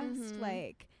past.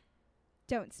 Like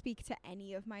don't speak to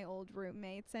any of my old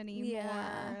roommates anymore.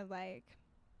 Yeah. Like,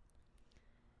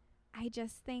 I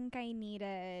just think I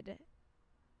needed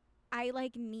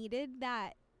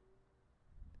that,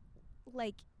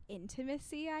 like,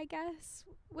 intimacy, I guess,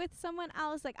 with someone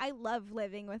else. Like, I love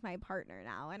living with my partner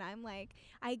now, and I'm like,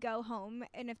 I go home,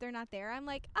 and if they're not there, I'm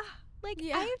like, I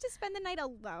have to spend the night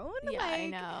alone. Yeah, like, I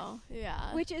know.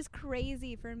 Yeah. which is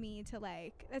crazy for me to,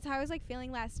 like, that's how I was, like,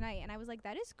 feeling last night, and I was like,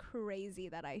 that is crazy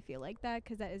that I feel like that,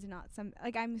 because that is not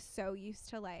like, I'm so used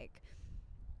to, like,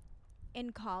 in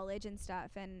college and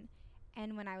stuff, and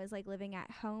when I was, like, living at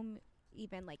home,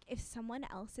 even, like, if someone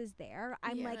else is there,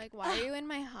 I'm like, why are you in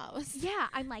my house? yeah,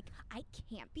 I'm like, I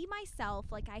can't be myself.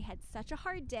 Like, I had such a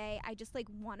hard day. I just, like,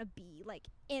 want to be, like,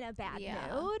 in a bad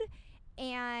mood.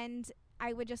 And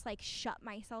I would just, like, shut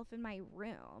myself in my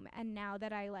room. And now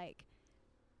that I, like,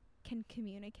 can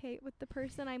communicate with the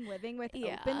person I'm living with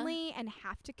openly and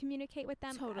have to communicate with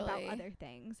them about other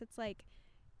things, it's, like,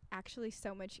 actually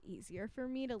so much easier for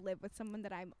me to live with someone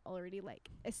that I'm already, like,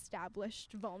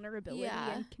 established vulnerability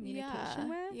and communication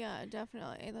with. Yeah,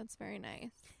 definitely. That's very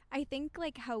nice. I think,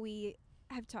 like, how we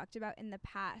have talked about in the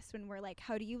past when we're like,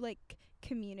 how do you, like,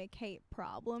 communicate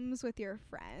problems with your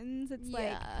friends? It's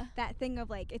like that thing of,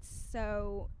 like, it's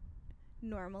so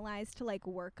normalized to, like,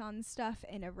 work on stuff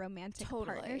in a romantic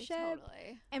partnership.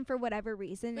 And for whatever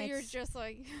reason, but you're just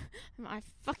like, my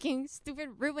fucking stupid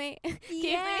roommate keeps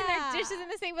leaving their dishes in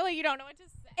the sink, but, like, you don't know what to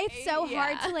say. It's so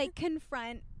hard to, like,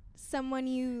 confront someone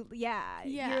you're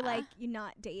like, you're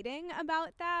not dating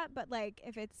about that, but, like,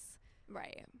 if it's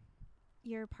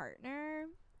your partner.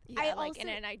 Yeah, like, in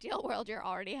an ideal world, you're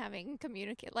already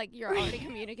you're already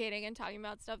communicating and talking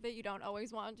about stuff that you don't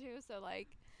always want to, so, like,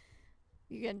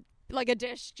 you can, like, a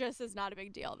dish just is not a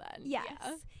big deal then. Yes.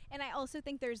 Yeah. And I also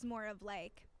think there's more of,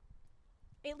 like,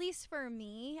 at least for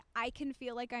me, I can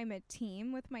feel like I'm a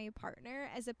team with my partner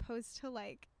as opposed to,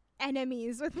 like,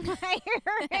 enemies with my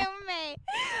roommate.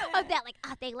 Of that, like,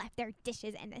 they left their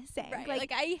dishes in the sink. Right.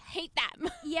 Like, I hate them.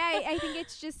 Yeah, I think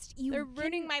it's just they're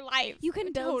ruining my life. You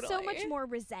can build so much more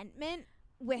resentment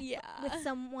with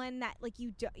someone that, like,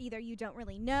 either you don't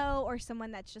really know, or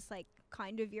someone that's just, like,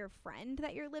 kind of your friend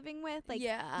that you're living with. Like,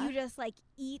 you just, like,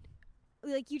 you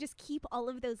just keep all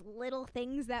of those little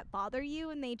things that bother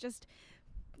you, and they just,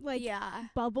 like,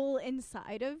 bubble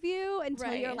inside of you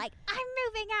until you're like, I'm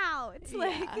moving out.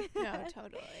 Like, no,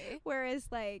 totally. Whereas,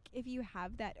 like, if you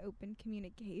have that open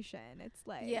communication, it's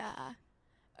like,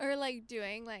 or, like,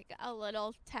 doing, like, a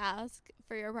little task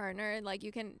for your partner, and, like,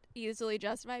 you can easily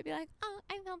justify, be like, oh,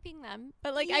 I'm helping them.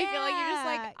 But, like, I feel like you're just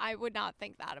like, I would not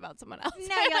think that about someone else.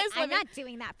 No, you're like, I'm not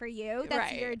doing that for you.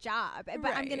 That's your job.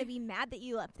 But I'm going to be mad that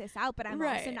you left this out, but I'm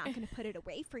also not going to put it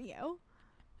away for you.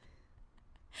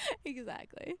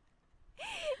 Exactly.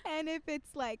 And if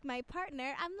it's, like, my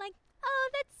partner, I'm like, oh,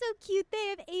 that's so cute. They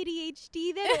have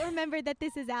ADHD. They don't remember that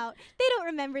this is out. They don't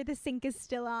remember the sink is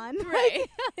still on. Right.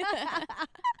 I'm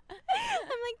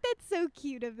like, that's so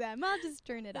cute of them. I'll just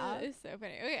turn it off. That is so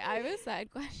funny. Okay, I have a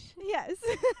side question. Yes.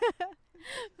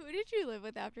 Who did you live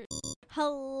with after?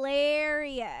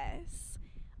 Hilarious.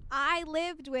 I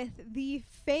lived with the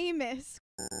famous.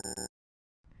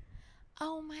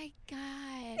 Oh my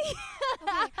God. Okay.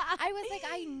 I was like,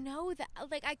 I know that.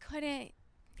 Like, I couldn't.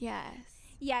 Yes.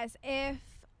 Yes. If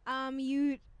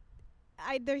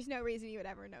there's no reason you would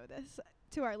ever know this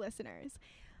to our listeners.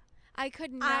 I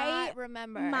could not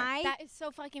remember. That is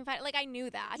so fucking funny. Like, I knew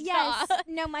that. Yes.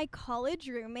 No, my college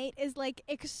roommate is, like,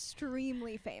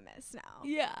 extremely famous now.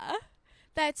 Yeah.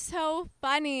 That's so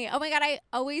funny. Oh my God, I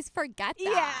always forget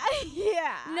that.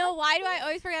 Yeah. No, why do I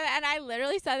always forget that? And I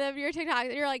literally said that of your TikTok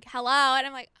and you're like, hello. And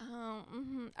I'm like, oh,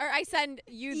 Or I send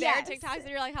you their TikToks and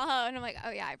you're like, hello. And I'm like, oh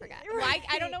yeah, I forget. Right.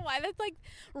 I don't know why that's, like,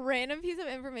 random piece of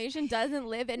information doesn't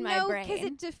live in my brain. No, because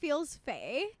it just feels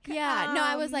fake. Yeah. No,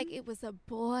 I was like, it was a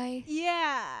boy.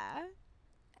 Yeah.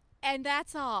 And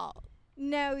that's all.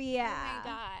 No, yeah. Oh my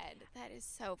God. That is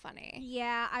so funny.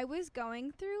 Yeah, I was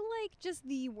going through, like, just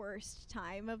the worst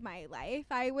time of my life.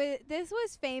 This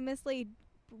was famously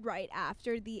right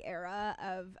after the era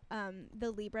of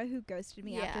the Libra who ghosted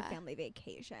me after family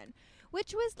vacation,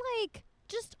 which was, like,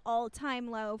 just all-time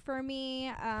low for me.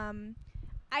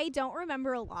 I don't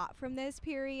remember a lot from this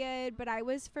period, but I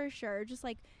was for sure just,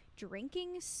 like,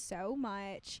 drinking so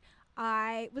much.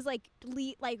 I was, like,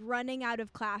 running out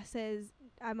of classes.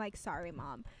 I'm like, sorry,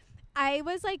 Mom. I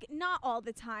was, like, not all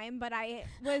the time, but I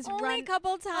was only a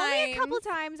couple times. Only a couple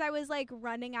times I was, like,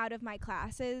 running out of my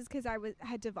classes because I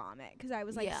had to vomit because I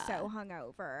was, like, so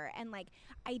hungover. And, like,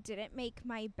 I didn't make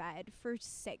my bed for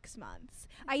 6 months.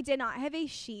 I did not have a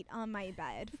sheet on my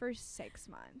bed for 6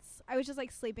 months. I was just,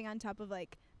 like, sleeping on top of,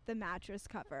 like, the mattress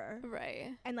cover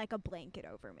Right. and like a blanket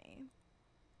over me.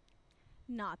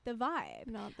 Not the vibe.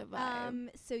 Not the vibe.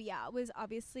 So yeah, it was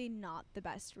obviously not the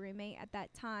best roommate at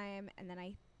that time. And then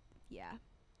I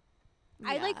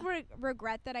like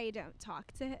regret that I don't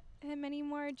talk to him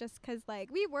anymore, just because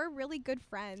like we were really good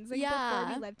friends like before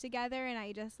we lived together, and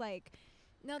I just like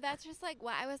No, that's just like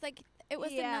what I was like. It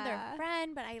was another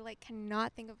friend, but I like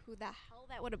cannot think of who the hell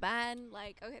that would have been.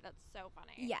 Like, okay, that's so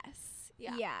funny. yes,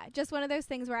 Yeah. just one of those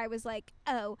things where I was like,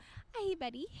 oh, I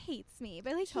bet he hates me,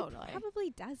 but like Totally. he probably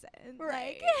doesn't.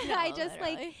 Right. Like, No, I just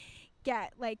literally. like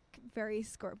get like very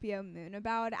Scorpio moon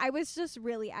about it. I was just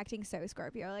really acting so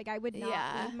Scorpio. Like I would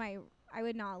not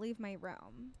leave my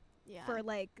room Yeah. for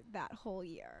like that whole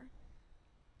year.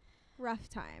 Rough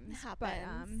times.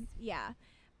 Happens.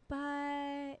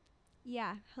 But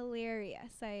yeah,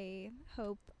 hilarious. I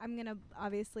hope I'm gonna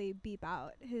obviously beep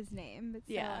out his name, but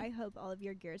so I hope all of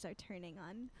your gears are turning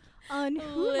on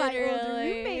who my old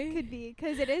roommate could be,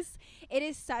 because it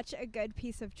is such a good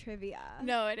piece of trivia.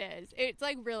 No, it is. It's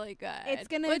like really good.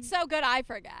 It's so good I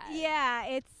forget. Yeah,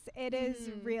 it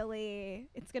is really.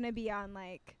 It's gonna be on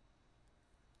like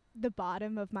the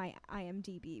bottom of my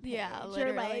IMDb page. Yeah, Or,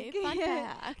 literally. like, Fun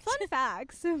fact. fun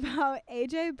facts about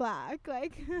AJ Black.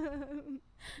 Like,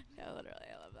 Yeah, literally,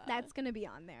 I love that. that's gonna be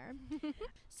on there.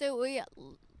 So we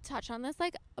touch on this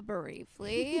like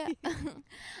briefly,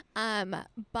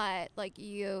 but like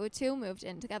you two moved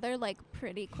in together like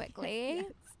pretty quickly.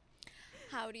 Yes.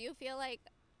 How do you feel like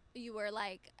you were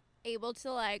like able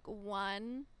to like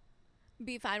one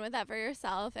be fine with that for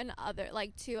yourself, and other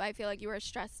like two, I feel like you were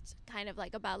stressed kind of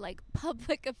like about like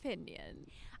public opinion?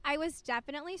 I was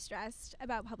definitely stressed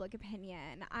about public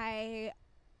opinion.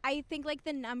 I think like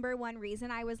the number one reason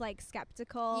I was like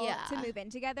skeptical to move in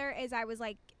together is I was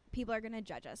like, people are gonna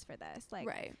judge us for this. Like,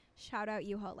 Right. shout out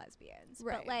U-Haul lesbians.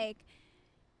 Right. But like,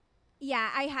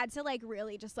 yeah, I had to like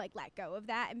really just like let go of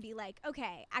that and be like,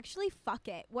 okay, actually fuck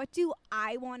it. What do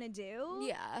I want to do?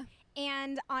 Yeah.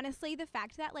 And honestly, the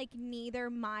fact that like neither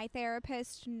my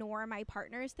therapist nor my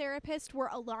partner's therapist were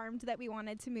alarmed that we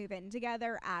wanted to move in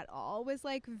together at all was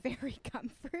like very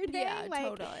comforting. Yeah, like,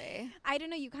 totally. I don't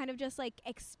know, you kind of just like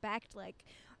expect like,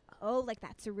 oh, like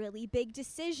that's a really big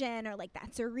decision, or like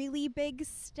that's a really big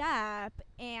step.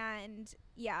 And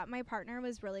yeah, my partner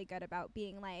was really good about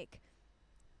being like,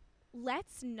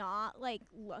 let's not like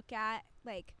look at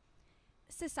like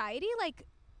society like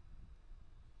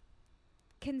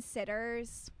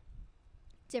considers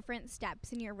different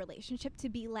steps in your relationship to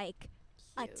be like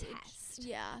a Huge. test.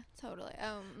 Yeah, totally.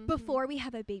 Before we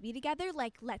have a baby together,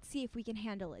 like let's see if we can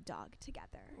handle a dog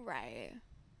together. Right.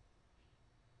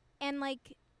 And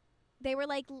like they were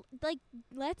like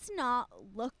let's not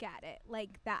look at it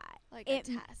like that. Like a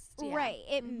test. Yeah. Right.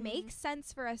 It makes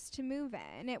sense for us to move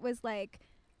in. It was like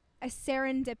a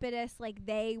serendipitous, like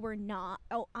they were not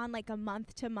on like a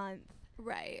month to month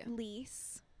Right.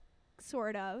 lease,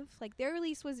 sort of. Like their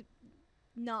lease was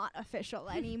not official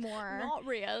anymore. Not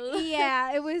real.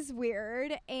 Yeah, it was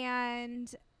weird,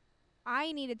 and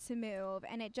I needed to move,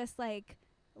 and it just like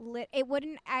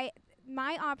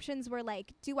my options were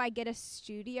like, do I get a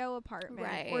studio apartment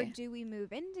or Right. do we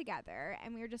move in together?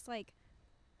 And we were just like,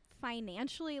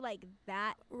 financially, like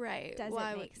that Right. doesn't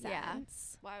Why make would- yeah.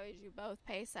 sense. Why would you both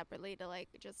pay separately to like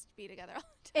just be together all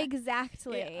the time?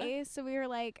 Exactly. Yeah. So we were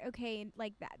like, okay,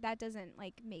 like that doesn't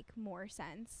like make more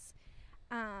sense.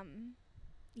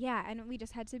 Yeah, and we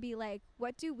just had to be like,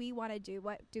 what do we want to do?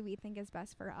 What do we think is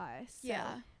best for us? So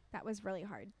Yeah. that was really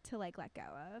hard to like let go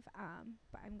of.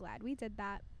 But I'm glad we did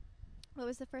that. What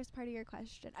was the first part of your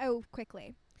question? Oh,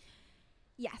 quickly.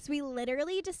 Yes, we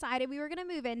literally decided we were going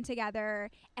to move in together,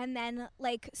 and then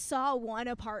like saw one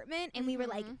apartment and we were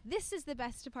like, this is the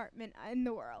best apartment in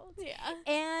the world. Yeah.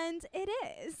 And it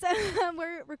is.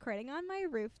 We're recording on my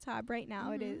rooftop right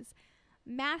now. It is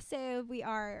massive. We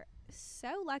are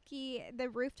so lucky. The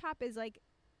rooftop is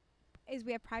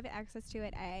we have private access to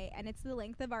it, and it's the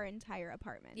length of our entire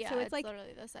apartment. Yeah. So it's like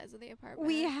literally the size of the apartment.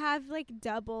 we have like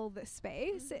double the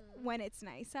space when it's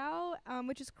nice out,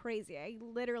 which is crazy. I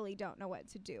literally don't know what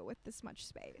to do with this much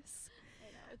space.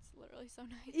 I know, it's literally so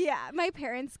nice. Yeah, my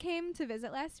parents came to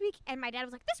visit last week, and my dad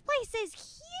was like, "This place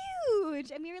is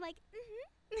huge," and we were like,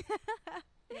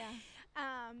 Yeah.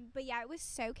 But yeah, it was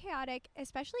so chaotic,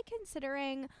 especially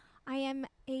considering I am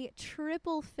a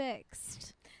triple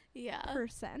fixed Yeah.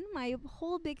 person. My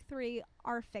whole big three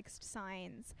are fixed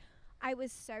signs. I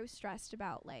was so stressed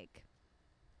about like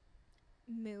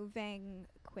moving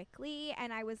quickly,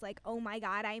 and I was like, oh my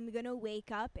god, I'm gonna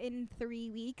wake up in 3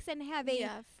 weeks and have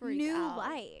a freak new out.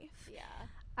 life.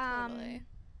 Yeah. Totally.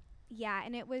 Yeah,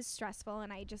 and it was stressful,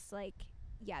 and I just like,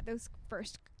 yeah, those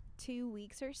first 2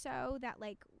 weeks or so that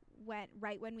like went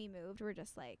right when we moved were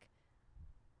just like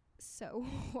so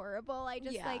horrible. I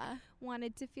just like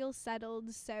wanted to feel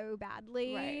settled so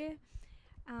badly. Right.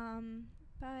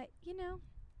 But you know,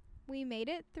 we made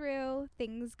it through.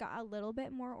 Things got a little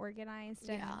bit more organized,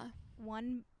 and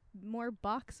one more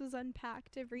box was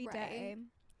unpacked every day.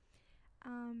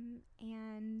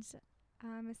 And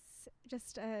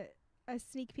just a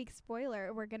sneak peek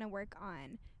spoiler, we're gonna work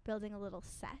on building a little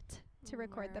set to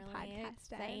record the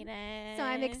podcast in. So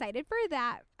I'm excited for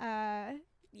that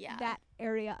that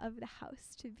area of the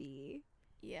house to be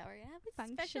we're gonna have a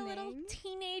functioning. special little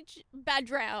teenage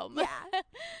bedroom.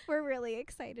 We're really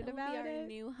excited about it. it. Our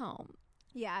new home.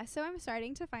 Yeah, so I'm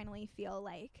starting to finally feel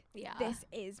like this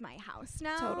is my house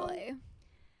now. Totally.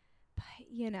 But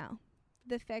you know,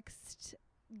 the fixed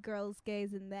girls,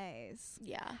 gays, and theys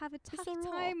have a tough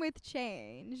time with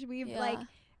change. We've like,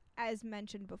 as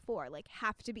mentioned before, like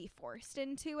have to be forced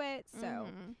into it. So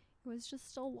it was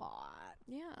just a lot.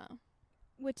 Yeah.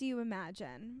 What do you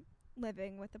imagine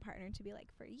living with a partner to be like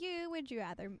for you? Would you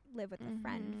rather live with a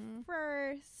friend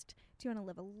first? Do you want to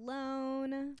live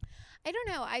alone? I don't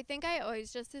know. I think I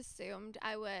always just assumed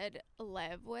I would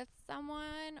live with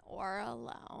someone or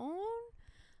alone.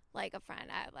 Like a friend.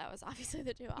 That was obviously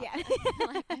the two options.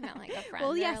 Like, I meant like a friend.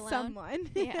 Well, or alone. Someone.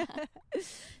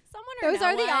 Someone or those no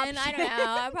are the one. options. I don't know.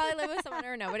 I'll probably live with someone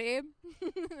or nobody.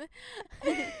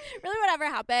 Really, whatever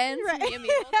happens. Right. Me and me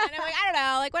will kind of like, I don't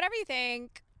know. Like whatever you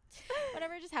think.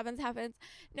 Whatever just happens.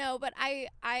 No, but I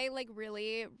like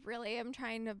really, really am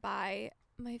trying to buy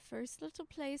my first little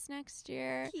place next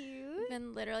year. Cute. I've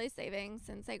been literally saving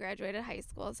since I graduated high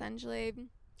school, essentially.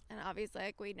 And obviously,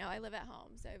 like, we know I live at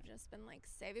home, so I've just been, like,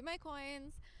 saving my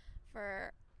coins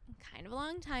for kind of a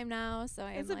long time now. So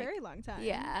it's a very long time.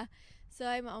 Yeah. So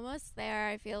I'm almost there.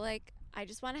 I feel like I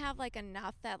just want to have, like,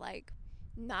 enough that, like,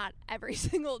 not every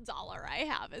single dollar I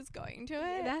have is going to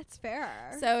it. That's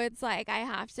fair. So it's, like, I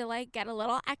have to, like, get a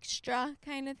little extra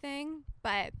kind of thing.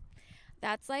 But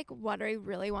that's, like, what I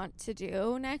really want to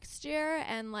do next year.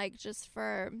 And, like, just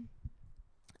for,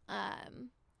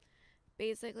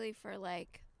 basically for,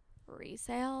 like,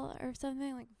 resale or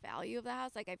something, like value of the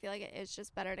house, like I feel like it is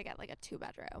just better to get like a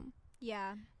 2-bedroom.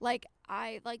 Like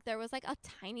there was like a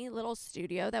tiny little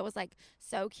studio that was like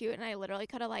so cute, and I literally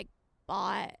could have like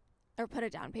bought or put a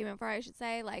down payment for, I should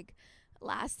say, like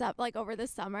over the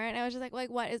summer, and I was just like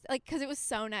what is, like, because it was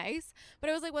so nice, but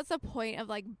it was like, what's the point of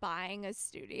like buying a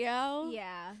studio?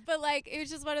 But like it was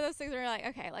just one of those things where you're like,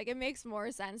 okay, like it makes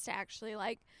more sense to actually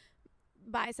like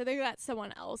buy something that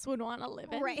someone else would want to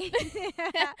live in. Right.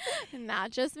 Not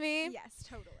just me. Yes,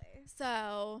 totally.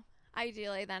 So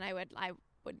ideally then I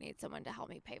would need someone to help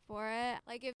me pay for it.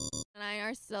 Like if and I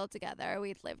are still together,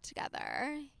 we'd live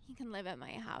together. He can live at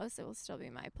my house. It will still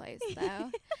be my place though.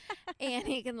 And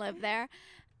he can live there.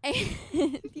 And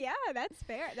yeah, that's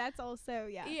fair. That's also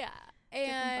yeah.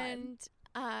 And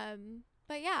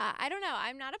but yeah, I don't know.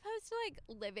 I'm not opposed to like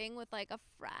living with like a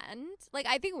friend. Like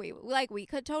I think we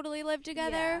could totally live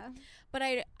together. But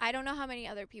I don't know how many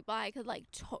other people I could like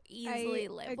easily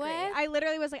live with. I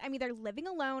literally was like, I'm either living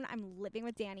alone, I'm living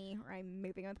with Danny, or I'm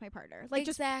moving with my partner. Like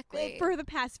exactly. Just for the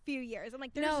past few years, I'm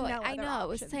like, there's no other I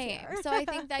know, options same. here. So I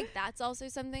think like that's also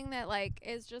something that like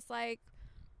is just like.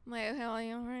 I'm like, okay, well,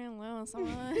 you don't live with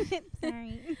someone.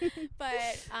 Sorry.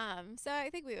 But, so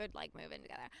I think we would, like, move in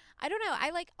together. I don't know.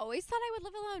 I, like, always thought I would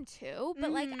live alone, too.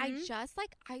 But, like,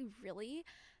 I really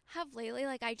have lately,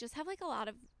 like, I just have, like, a lot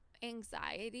of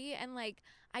anxiety. And, like,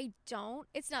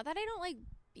 it's not that I don't like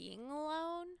being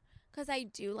alone, because I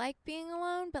do like being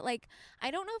alone. But, like,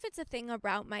 I don't know if it's a thing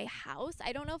about my house.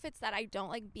 I don't know if it's that I don't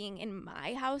like being in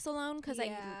my house alone, because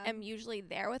I am usually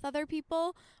there with other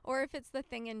people, or if it's the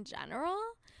thing in general.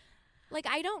 Like,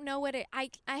 I don't know what I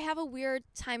have a weird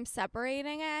time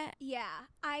separating it. Yeah.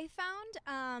 I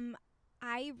found,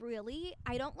 I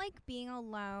don't like being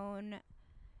alone,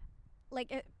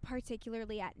 like,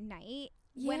 particularly at night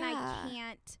when I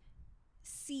can't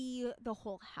see the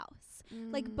whole house.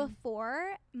 Like,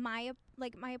 before, my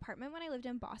apartment when I lived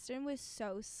in Boston was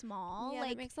so small. Yeah, like,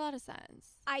 that makes a lot of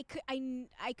sense.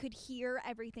 I could hear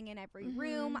everything in every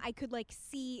room. I could like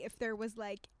see if there was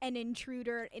like an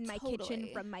intruder in my kitchen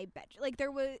from my bedroom. Like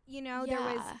there was,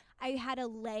 I had a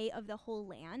lay of the whole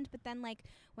land. But then like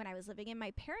when I was living in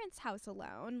my parents' house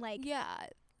alone, like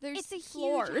it's a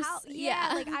floors. huge house.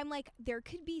 Yeah, like I'm like, there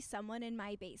could be someone in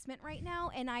my basement right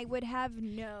now, and I would have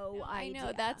no idea. I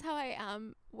know, that's how I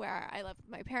am where I live with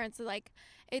my parents. So like,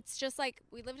 it's just like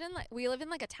we live in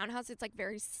like a townhouse. It's like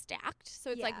very stacked, so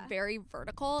it's like very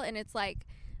vertical, and it's like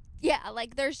Yeah,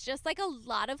 like there's just like a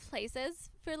lot of places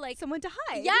for like someone to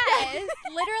hide. Yes,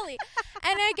 literally.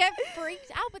 And I get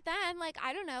freaked out, but then like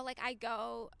I don't know, like I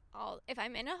go if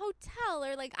I'm in a hotel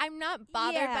or like I'm not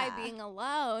bothered by being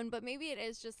alone, but maybe it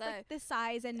is just like the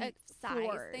size and a size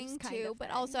thing too,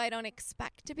 but also I don't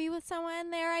expect to be with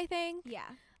someone there, I think. Yeah.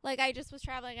 Like I just was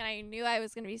traveling and I knew I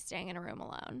was going to be staying in a room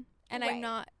alone. And I'm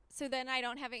not, so then I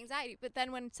don't have anxiety. But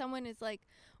then when someone is like,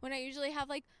 when I usually have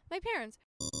like my parents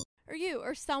or you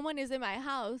or someone is in my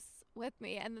house with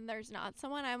me and then there's not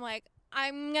someone, I'm like,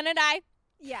 I'm going to die.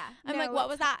 Yeah. I'm like, what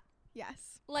was that?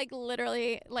 Yes. Like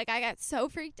literally, like I got so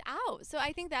freaked out. So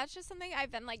I think that's just something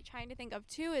I've been like trying to think of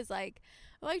too is like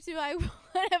what if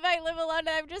I live alone and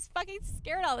I'm just fucking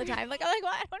scared all the time? Like I'm like,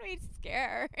 well, I don't want to be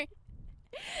scared.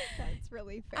 That's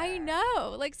really fair. I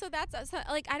know. Like, so that's,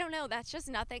 like, I don't know. That's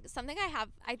just something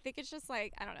I think it's just,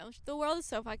 like, I don't know. The world is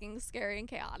so fucking scary and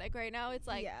chaotic right now. It's,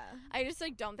 like, I just,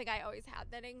 like, don't think I always had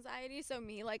that anxiety. So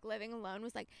me, like, living alone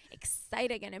was, like,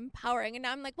 exciting and empowering. And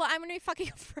now I'm like, well, I'm going to be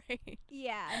fucking afraid.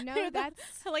 Yeah. No, that's...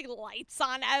 like, lights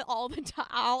on at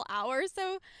all hours.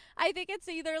 So I think it's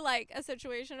either, like, a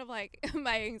situation of, like,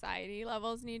 my anxiety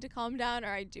levels need to calm down or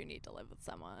I do need to live with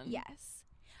someone. Yes.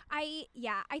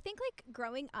 I think like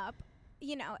growing up,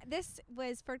 you know, this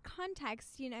was for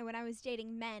context, you know, when I was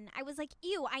dating men, I was like,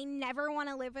 ew, I never want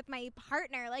to live with my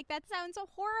partner. Like that sounds so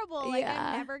horrible. Like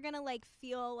I'm never going to like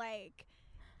feel like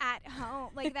at home.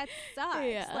 Like that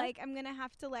sucks. Like I'm going to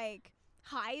have to like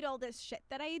hide all this shit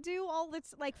that I do all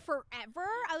this like forever.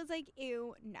 I was like,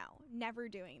 ew, no, never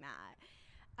doing that.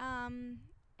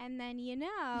 And then, you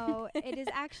know, it is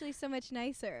actually so much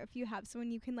nicer if you have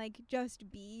someone you can like just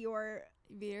be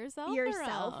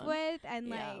yourself with and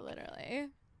like literally.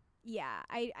 Yeah,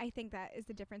 I think that is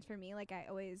the difference for me. Like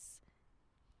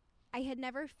I had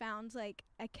never found like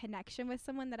a connection with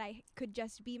someone that I could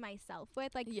just be myself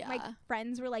with. Like my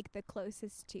friends were like the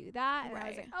closest to that. And I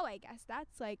was like, oh, I guess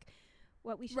that's like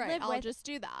what we should live with. I'll just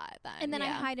do that then. And then I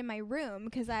hide in my room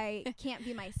because I can't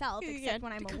be myself except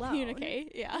when I'm alone.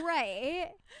 Communicate, right.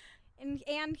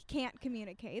 And can't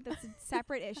communicate. That's a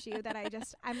separate issue that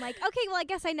I'm like, okay, well, I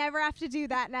guess I never have to do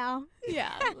that now.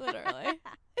 Yeah, literally.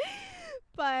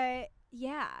 But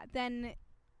yeah, then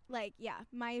like, yeah,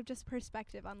 my just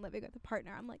perspective on living with a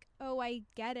partner, I'm like, oh, I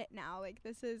get it now. Like,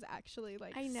 this is actually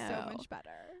like so much better.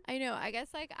 I know. I guess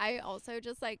like I also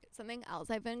just like something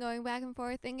else I've been going back and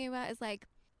forth thinking about is like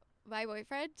my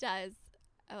boyfriend does.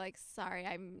 Like, sorry,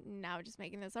 I'm now just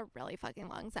making this a really fucking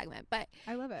long segment, but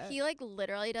I love it. He like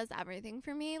literally does everything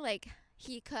for me. Like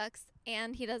he cooks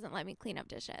and he doesn't let me clean up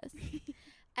dishes.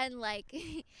 And like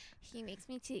he makes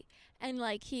me tea and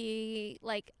like he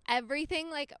like everything,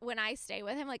 like when I stay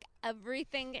with him, like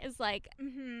everything is like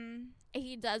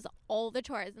he does all the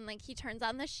chores and like he turns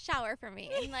on the shower for me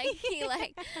and like he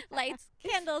like lights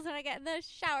candles when I get in the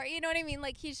shower, you know what I mean?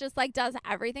 Like he's just like does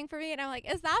everything for me and I'm like,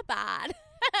 is that bad?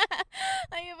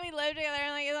 Like if we live together,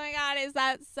 I'm like, oh my god, is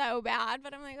that so bad?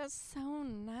 But I'm like, that's so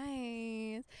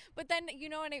nice. But then, you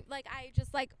know, and I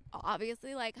just like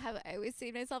obviously like I always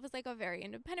see myself as like a very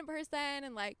independent person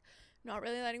and like not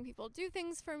really letting people do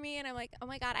things for me. And I'm like, oh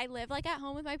my god, I live like at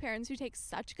home with my parents who take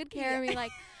such good care of me.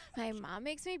 Like my mom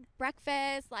makes me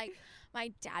breakfast, like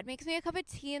my dad makes me a cup of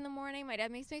tea in the morning, my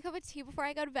dad makes me a cup of tea before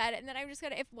I go to bed, and then I'm just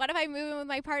gonna what if I move in with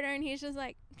my partner and he's just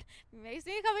like makes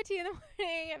me a cup of tea in the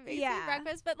morning and makes me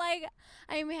breakfast, but like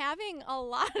I'm having a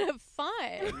lot of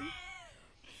fun.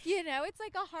 You know, it's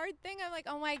like a hard thing. I'm like,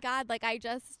 oh my god, like I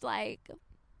just like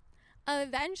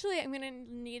eventually I'm gonna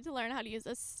need to learn how to use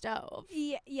a stove.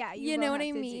 Yeah, you know what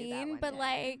I mean? But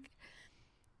like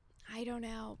I don't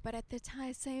know, but at the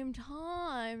same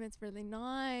time, it's really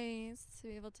nice to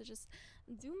be able to just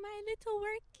do my little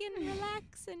work and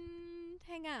relax and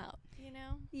hang out, you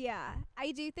know? Yeah,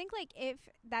 I do think, like, if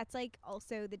that's, like,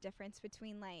 also the difference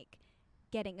between, like,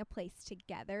 getting a place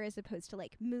together as opposed to,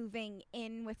 like, moving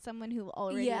in with someone who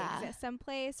already exists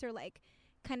someplace, or, like,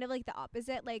 kind of like the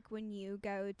opposite, like, when you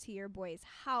go to your boy's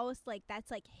house, like,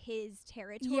 that's, like, his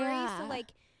territory. So,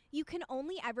 like, you can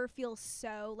only ever feel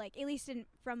so, like, at least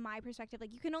from my perspective,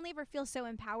 like, you can only ever feel so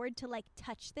empowered to, like,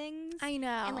 touch things. I know.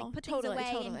 And, like, put things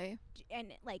away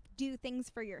and, like, do things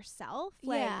for yourself.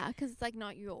 Like, yeah, because it's, like,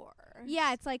 not yours.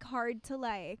 Yeah, it's, like, hard to,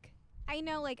 like, I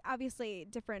know, like, obviously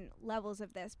different levels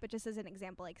of this, but just as an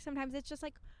example, like, sometimes it's just,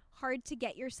 like, hard to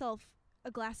get yourself a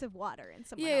glass of water in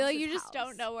someone else's like you just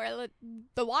don't know where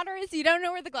the water is. You don't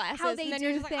know where the glass is. And then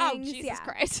you're just things, like, oh, Jesus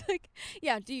Christ. Like,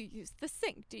 do you use the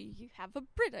sink? Do you have a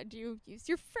Brita? Do you use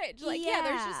your fridge? Like,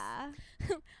 there's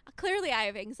just... Clearly, I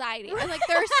have anxiety. I'm like,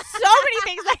 there's so many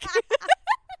things I could...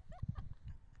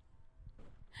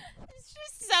 There's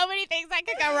just so many things that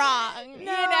could go wrong, you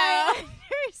know? I understand.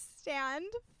 understand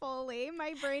fully.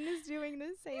 My brain is doing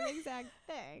the same exact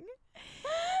thing.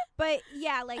 But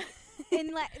yeah, like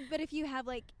but if you have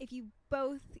if you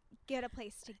both get a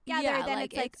place together, then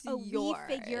it's we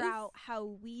figure out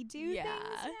how we do things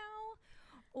now.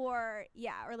 Or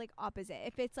like opposite.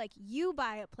 If it's like you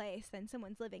buy a place, then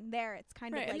someone's living there. It's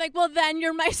kind of like, well, then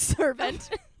you're my servant.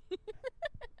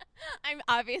 I'm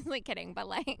obviously kidding, but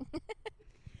like,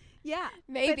 yeah,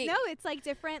 maybe. But no, it's like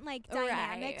different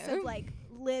dynamics of like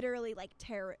literally like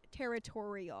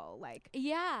territorial, like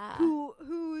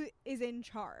who is in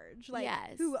charge,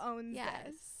 like who owns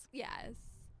this. Yes,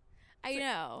 I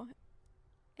know.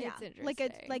 It's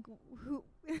interesting. Like who,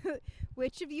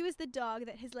 which of you is the dog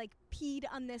that has like peed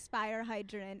on this fire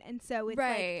hydrant, and so it's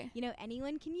like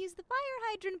anyone can use the fire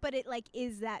hydrant, but it like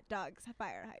is that dog's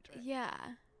fire hydrant. Yeah.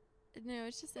 No,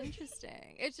 it's just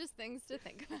interesting. It's just things to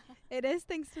think about. It is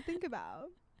things to think about.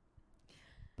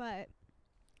 But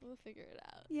we'll figure it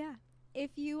out. Yeah.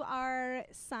 If you are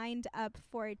signed up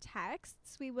for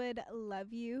texts, we would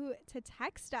love you to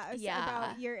text us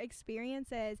about your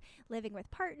experiences living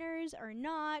with partners or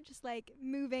not, just like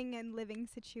moving and living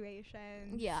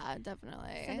situations. Yeah,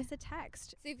 definitely. Send us a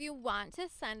text. So if you want to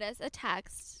send us a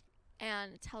text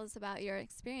and tell us about your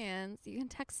experience, you can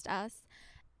text us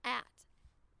at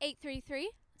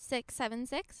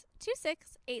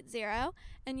 833-676-2680,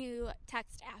 and you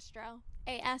text Astro,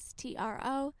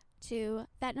 ASTRO, to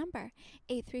that number,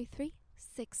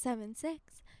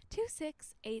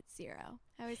 833-676-2680.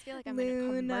 I always feel like I'm in a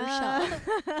commercial.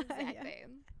 Exactly.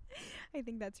 I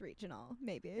think that's regional,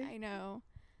 maybe. I know.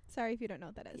 Sorry if you don't know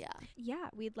what that is. Yeah,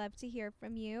 we'd love to hear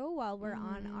from you while we're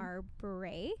on our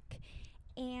break.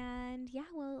 And yeah,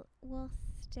 we'll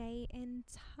stay in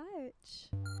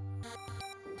touch.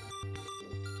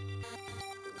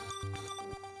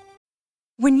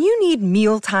 When you need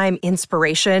mealtime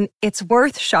inspiration, it's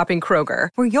worth shopping Kroger,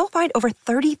 where you'll find over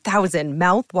 30,000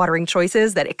 mouth-watering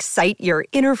choices that excite your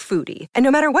inner foodie. And no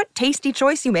matter what tasty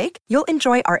choice you make, you'll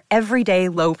enjoy our everyday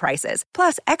low prices,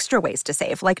 plus extra ways to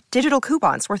save, like digital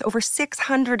coupons worth over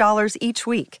 $600 each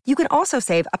week. You can also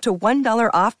save up to $1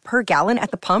 off per gallon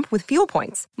at the pump with fuel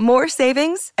points. More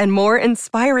savings and more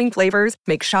inspiring flavors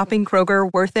make shopping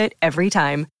Kroger worth it every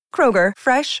time. Kroger,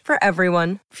 fresh for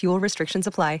everyone. Fuel restrictions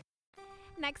apply.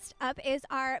 Next up is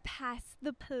our Pass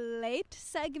the Plate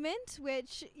segment,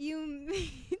 which you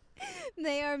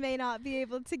may or may not be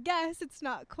able to guess. It's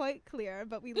not quite clear,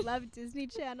 but we love Disney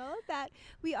Channel that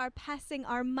we are passing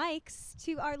our mics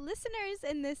to our listeners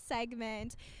in this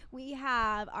segment. We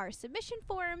have our submission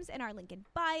forms and our link in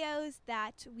bios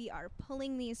that we are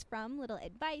pulling these from, little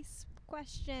advice,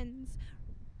 questions,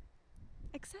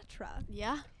 etc.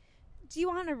 Yeah. Do you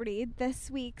want to read this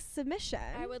week's submission?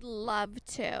 I would love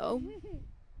to.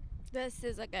 This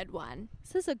is a good one.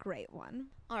 This is a great one.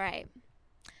 All right.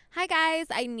 Hi, guys.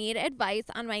 I need advice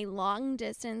on my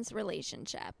long-distance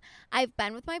relationship. I've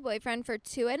been with my boyfriend for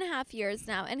 2.5 years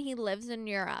now, and he lives in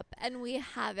Europe, and we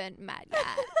haven't met yet.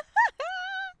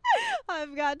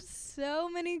 I've got so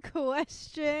many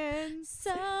questions.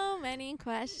 So many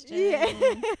questions.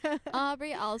 Yeah.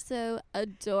 Aubrey also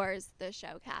adores the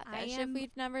show Catfish, if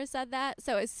we've never said that.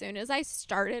 So as soon as I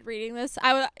started reading this,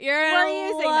 you're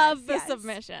going to love the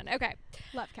submission. Okay.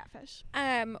 Love Catfish.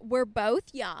 We're both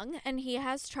young, and he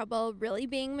has trouble really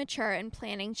being mature and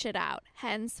planning shit out,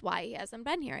 hence why he hasn't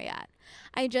been here yet.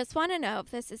 I just want to know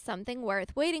if this is something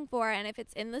worth waiting for and if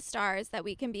it's in the stars that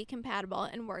we can be compatible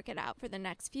and work it out for the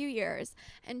next few years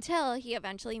until he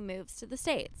eventually moves to the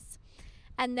States.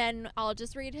 And then I'll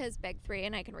just read his big three,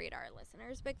 and I can read our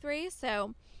listeners' big three.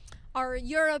 So our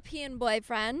European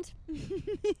boyfriend,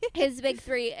 his big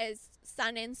three is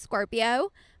Sun in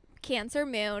Scorpio, Cancer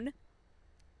moon.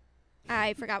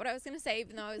 I forgot what I was going to say,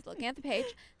 even though I was looking at the page.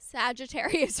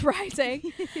 Sagittarius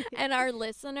rising. And our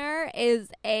listener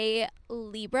is a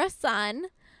Libra sun,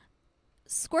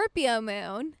 Scorpio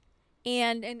moon,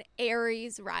 and an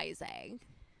Aries rising.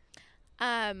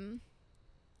 Okay.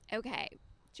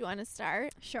 Do you want to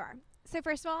start? Sure. So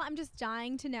first of all, I'm just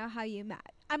dying to know how you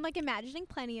met. I'm like imagining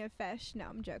Plenty of Fish. No,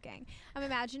 I'm joking. I'm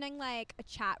imagining like a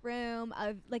chat room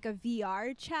of like a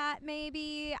VR chat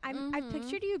maybe. I've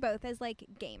pictured you both as like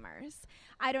gamers.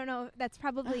 I don't know. That's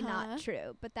probably not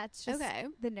true, but that's just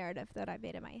the narrative that I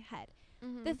made in my head.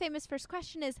 The famous first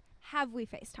question is, have we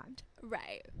FaceTimed?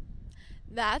 Right.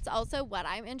 That's also what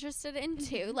I'm interested in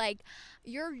too. Like,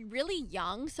 you're really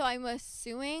young, so I'm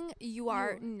assuming you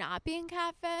are not being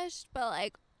catfished, but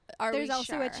like, there's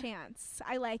also a chance.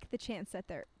 I like the chance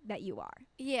that you are.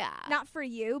 Yeah. Not for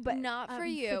you, but not for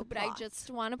you, but I just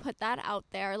want to put that out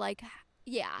there. Like,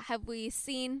 yeah, have we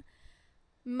seen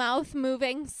mouth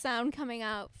moving, sound coming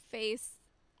out, face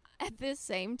at the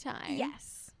same time.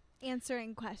 Yes.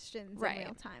 Answering questions in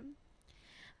real time.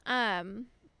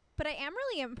 But I am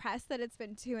really impressed that it's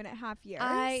been 2.5 years.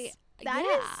 That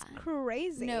is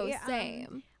crazy. No,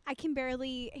 same. I can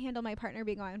barely handle my partner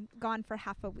being gone for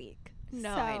half a week.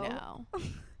 No, I know.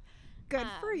 Good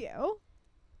for you.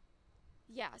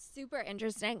 Yeah, super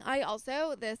interesting. I was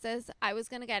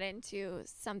going to get into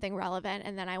something relevant,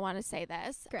 and then I want to say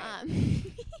this. Great.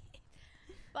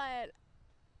 But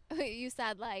you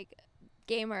said, like,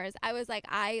 gamers. I was like,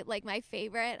 my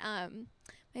favorite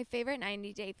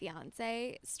 90 Day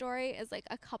Fiance story is, like,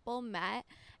 a couple met,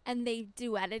 and they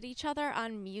duetted each other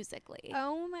on Musical.ly.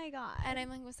 Oh, my God. And I'm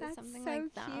like, was it something so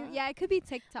like that? Cute. Yeah, it could be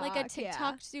TikTok. Like a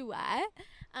TikTok duet.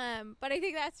 But I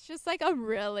think that's just, like, a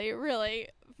really, really,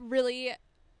 really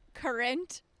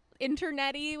current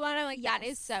internet-y one. I'm like, that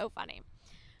is so funny.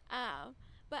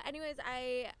 But anyways,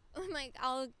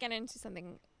 I'll get into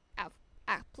something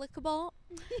applicable.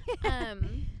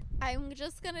 I'm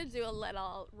just gonna do a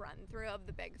little run through of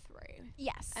the big three.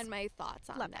 Yes. And my thoughts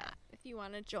on that. If you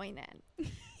want to join in.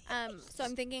 So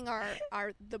I'm thinking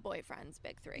are the boyfriend's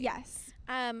big three. Yes.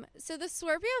 So the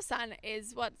Scorpio sun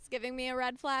is what's giving me a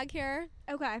red flag here.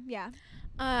 Okay. Yeah.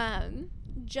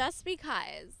 Just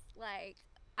because, like,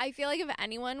 I feel like if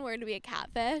anyone were to be a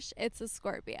catfish, it's a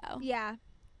Scorpio. Yeah.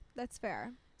 That's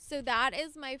fair. So that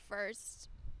is my first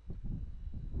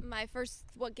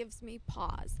what gives me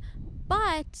pause.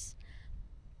 But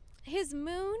his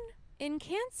moon in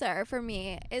Cancer for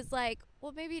me is like,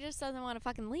 well, maybe he just doesn't want to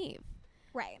fucking leave.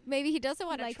 Right. Maybe he doesn't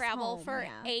want to travel for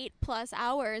 8+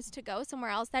 hours to go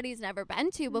somewhere else that he's never been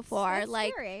to before. That's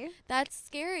like scary. That's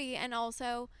scary. And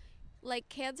also, like,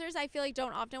 Cancers, I feel like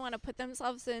don't often want to put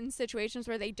themselves in situations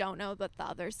where they don't know what the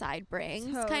other side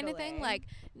brings, kind of thing. Like,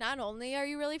 not only are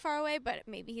you really far away, but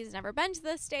maybe he's never been to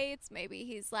the States. Maybe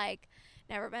he's, like,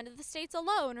 never been to the States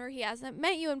alone, or he hasn't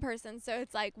met you in person. So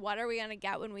it's like, what are we going to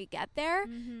get when we get there?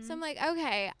 Mm-hmm. So I'm like,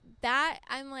 okay,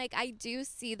 I do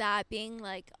see that being,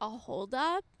 like, a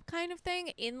holdup kind of thing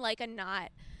in, like, a not,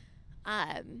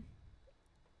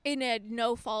 in a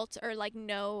no fault or, like,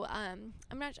 no, I'm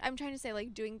trying to say,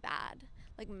 like, doing bad,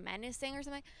 like, menacing or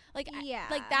something. Like, yeah.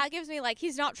 Like, that gives me, like,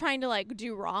 he's not trying to, like,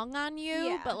 do wrong on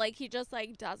you, but, like, he just,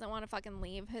 like, doesn't want to fucking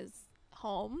leave his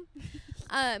home.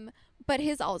 But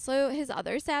his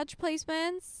other Sag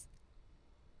placements,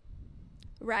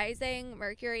 rising,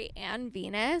 Mercury, and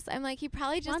Venus, I'm like, he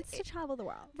probably just wants to travel the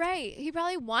world. Right. He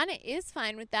probably is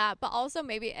fine with that, but also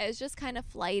maybe is just kind of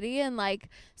flighty. And, like,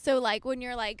 so, like, when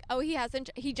you're like, oh, he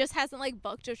just hasn't, like,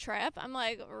 booked a trip, I'm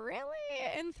like,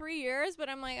 really? In 3 years? But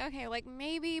I'm like, okay, like,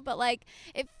 maybe, but, like,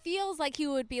 it feels like he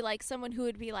would be, like, someone who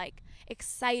would be, like,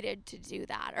 excited to do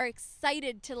that, or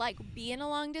excited to, like, be in a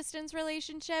long distance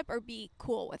relationship, or be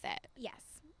cool with it. Yes.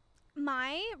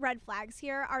 My red flags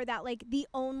here are that, like, the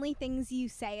only things you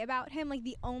say about him, like,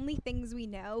 the only things we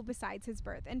know besides his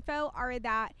birth info are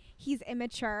that he's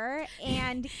immature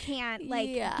and can't,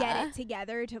 like, get it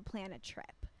together to plan a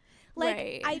trip.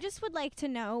 Like, I just would like to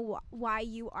know why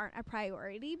you aren't a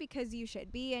priority, because you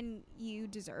should be and you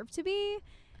deserve to be.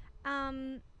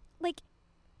 Like,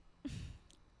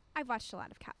 I've watched a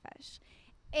lot of Catfish.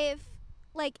 If,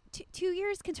 like, 2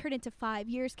 years can turn into 5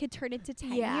 years, can turn into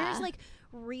 10 years, like,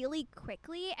 really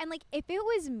quickly. And, like, if it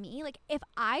was me, like, if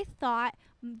I thought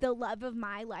the love of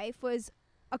my life was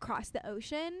across the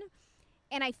ocean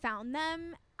and I found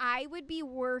them, I would be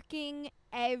working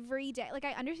every day. Like,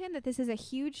 I understand that this is a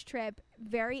huge trip,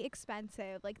 very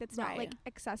expensive, like, that's not, like,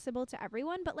 accessible to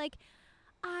everyone, but, like,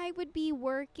 I would be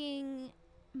working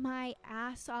my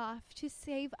ass off to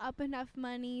save up enough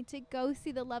money to go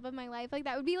see the love of my life. Like,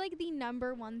 that would be, like, the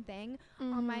number one thing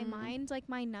on my mind, like,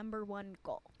 my number one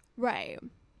goal. Right.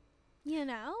 You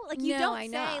know? Like, you don't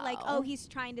say, like, oh, he's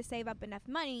trying to save up enough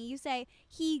money. You say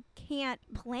he can't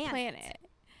plan it.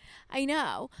 I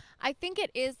know. I think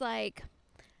it is, like,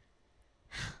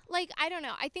 I don't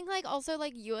know. I think, like, also,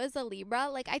 like, you as a Libra,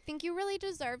 like, I think you really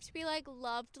deserve to be, like,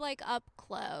 loved, like, up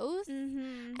close.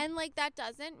 Mm-hmm. And, like, that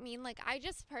doesn't mean, like, I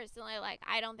just personally, like,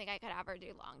 I don't think I could ever do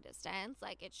long distance.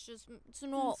 Like, it's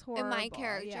not in my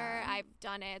character. Yeah. I've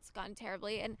done it. It's gone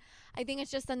terribly. And I think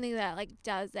it's just something that, like,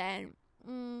 doesn't,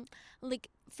 like,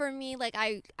 for me, like,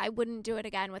 I wouldn't do it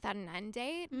again without an end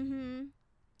date. Mm-hmm.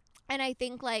 And I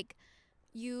think, like,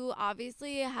 you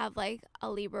obviously have, like,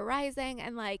 a Libra rising,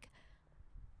 and, like,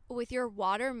 with your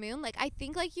water moon, like, I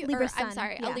think, like, a Libra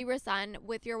sun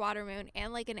with your water moon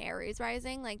and, like, an Aries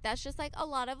rising, like, that's just, like, a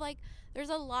lot of, like, there's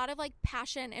a lot of, like,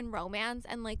 passion and romance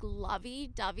and, like,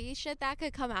 lovey-dovey shit that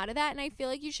could come out of that. And I feel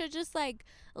like you should just, like,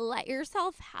 let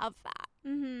yourself have that.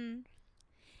 Mm-hmm.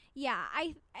 Yeah,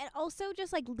 and also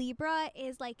just like Libra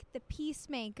is like the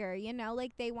peacemaker, you know,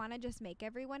 like they want to just make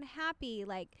everyone happy,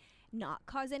 like not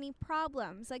cause any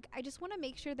problems. Like I just want to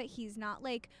make sure that he's not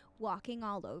like walking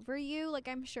all over you. Like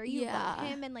I'm sure you love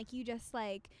him, and like you just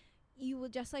like you will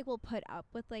just like will put up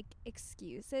with like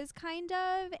excuses kind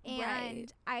of,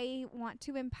 and I want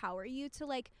to empower you to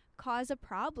like cause a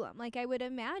problem. Like I would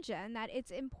imagine that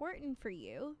it's important for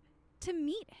you to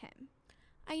meet him.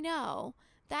 I know.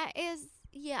 That is,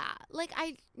 yeah. Like,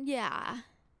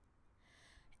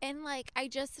 and, like, I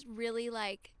just really,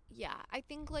 like, yeah. I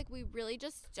think, like, we really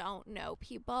just don't know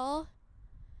people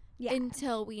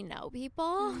until we know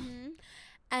people. Mm-hmm.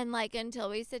 And, like, until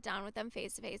we sit down with them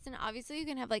face to face. And obviously you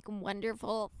can have, like,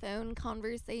 wonderful phone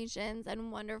conversations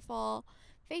and wonderful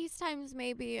FaceTimes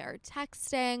maybe or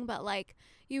texting, but like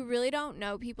you really don't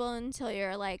know people until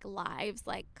your like lives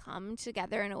like come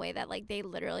together in a way that like they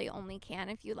literally only can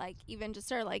if you like even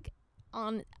just are like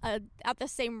on at the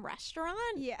same restaurant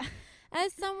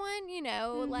as someone, you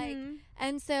know, like.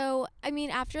 And so I mean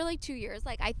after like 2 years,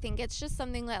 like I think it's just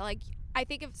something that like I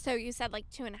think if so you said like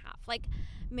 2.5, like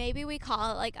maybe we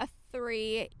call it like a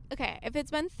 3. Okay, if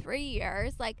it's been 3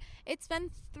 years, like it's been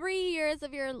 3 years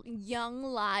of your young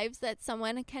lives that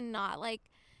someone cannot like,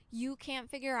 you can't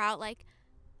figure out like,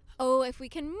 oh, if we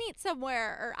can meet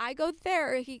somewhere or I go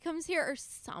there or he comes here or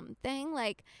something.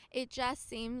 Like it just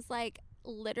seems like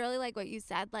literally like what you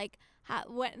said, like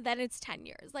then it's 10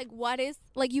 years. Like what is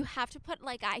like you have to put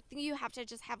like I think you have to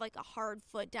just have like a hard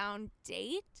foot down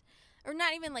date. Or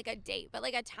not even like a date, but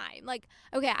like a time. Like,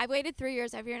 okay, I've waited 3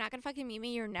 years. If you're not gonna fucking meet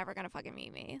me, you're never gonna fucking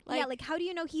meet me. Like, yeah, like how do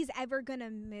you know he's ever gonna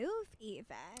move even?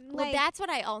 Well, like, that's what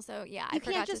I also, I forgot to say that.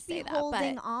 You can't just be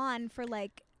holding on for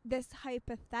like this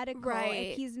hypothetical. Right.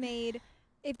 If he's made,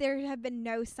 if there have been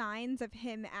no signs of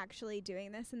him actually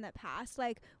doing this in the past,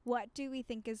 like what do we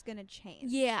think is gonna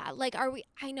change? Yeah, like are we,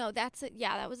 I know that's,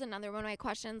 that was another one of my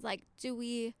questions. Like,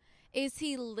 is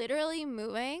he literally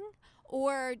moving?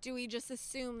 Or do we just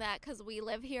assume that because we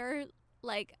live here,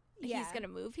 like, he's going to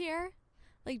move here?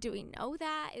 Like, do we know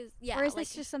that? Or is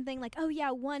this just something like, oh,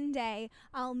 yeah, one day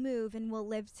I'll move and we'll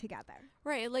live together?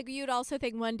 Right. Like, you'd also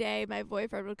think one day my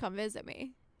boyfriend would come visit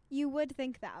me. You would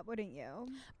think that, wouldn't you?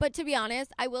 But to be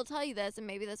honest, I will tell you this, and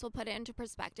maybe this will put it into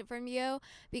perspective from you,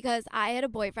 because I had a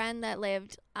boyfriend that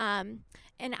lived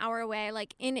an hour away,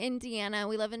 like in Indiana.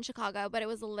 We live in Chicago, but it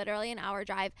was literally an hour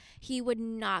drive. He would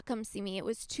not come see me. It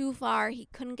was too far. He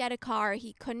couldn't get a car.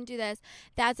 He couldn't do this.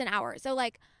 That's an hour. So,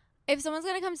 like, if someone's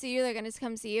going to come see you, they're going to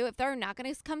come see you. If they're not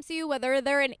going to come see you, whether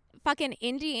they're in fucking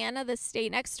Indiana, the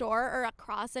state next door, or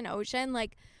across an ocean,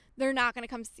 like, they're not going to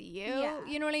come see you. Yeah.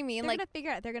 You know what I mean? They're going to figure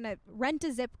out. They're going to rent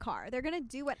a zip car. They're going to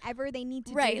do whatever they need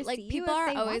to do to like, see people you are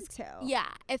if they always, want to. Yeah.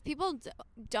 If people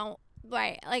don't,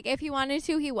 right. Like, if he wanted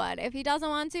to, he would. If he doesn't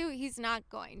want to, he's not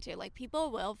going to. Like,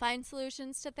 people will find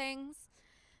solutions to things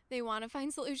they want to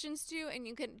find solutions to, and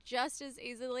you can just as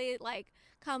easily, like,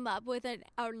 come up with a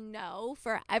no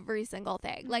for every single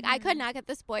thing. Like, I could not get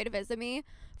this boy to visit me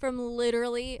from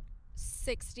literally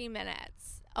 60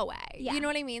 minutes away. Yeah. You know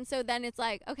what I mean? So then it's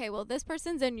like, okay, well, this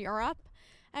person's in Europe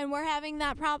and we're having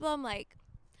that problem. Like,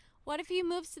 what if he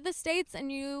moves to the States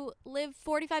and you live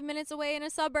 45 minutes away in a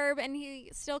suburb and he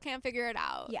still can't figure it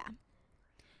out? Yeah.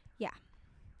 Yeah.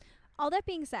 All that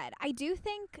being said, I do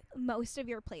think most of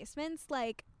your placements,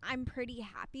 like, I'm pretty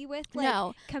happy with. Like,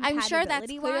 no, I'm sure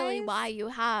that's clearly why you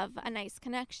have a nice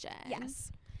connection.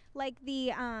 Yes. Like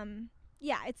the,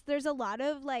 there's a lot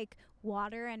of like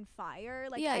water and fire.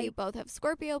 Like, you both have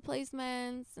Scorpio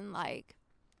placements, and like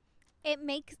it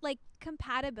makes like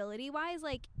compatibility wise,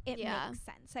 like it makes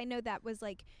sense. I know that was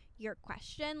like your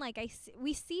question. Like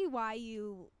we see why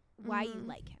you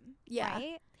like him. Yeah.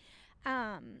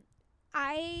 Right?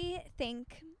 I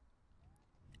think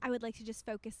I would like to just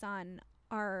focus on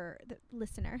the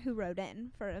listener who wrote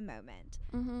in for a moment.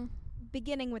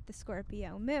 Beginning with the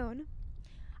Scorpio moon,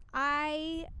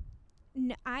 I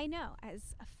know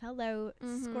as a fellow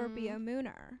Scorpio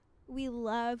mooner, we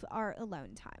love our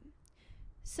alone time.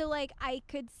 So like I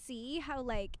could see how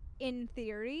like in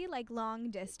theory like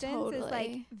long distance is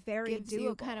like very gives doable.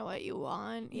 You kind of what you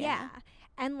want. Yeah.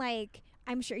 And like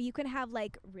I'm sure you can have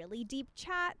like really deep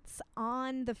chats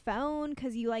on the phone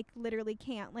because you like literally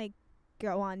can't like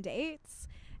go on dates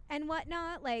and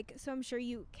whatnot. Like, so I'm sure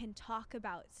you can talk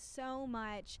about so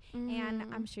much, and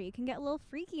I'm sure you can get a little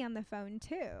freaky on the phone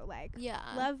too. Like,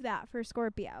 love that for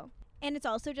Scorpio. And it's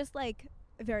also just like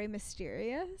very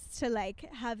mysterious to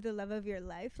like have the love of your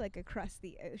life like across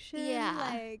the ocean.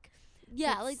 Like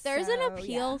there's an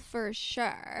appeal for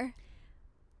sure.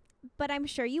 But I'm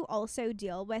sure you also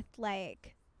deal with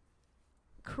like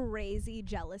crazy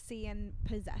jealousy and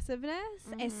possessiveness,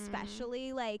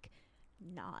 especially like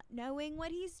not knowing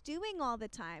what he's doing all the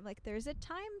time. Like there's a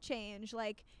time change.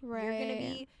 Like you're gonna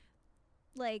be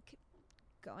like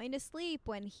going to sleep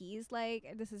when he's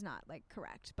like, this is not like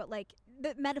correct, but like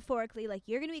metaphorically, like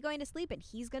you're gonna be going to sleep and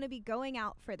he's gonna be going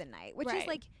out for the night, which is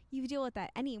like, you deal with that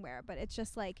anywhere, but it's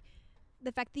just like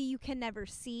the fact that you can never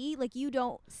see, like you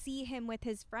don't see him with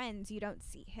his friends, you don't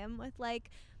see him with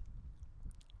like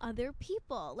other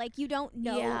people, like you don't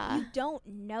know you don't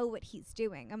know what he's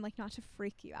doing. I'm like, not to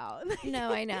freak you out.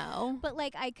 No, I know. But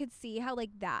like I could see how like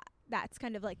that's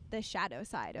kind of like the shadow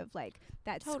side of like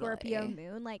that Scorpio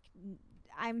moon. Like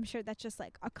I'm sure that's just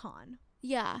like a con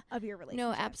of your relationship.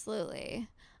 No, absolutely.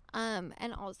 And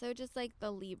also just like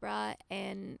the Libra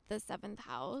in the 7th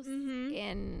house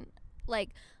in like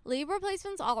Libra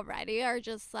placements already are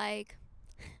just like,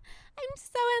 I'm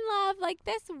so in love, like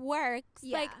this works,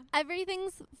 like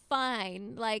everything's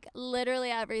fine, like literally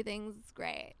everything's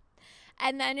great.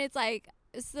 And then it's like,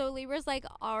 so Libra's like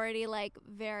already like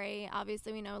very,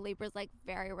 obviously we know Libra's like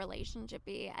very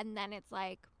relationshipy, and then it's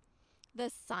like the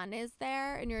sun is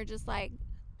there and you're just like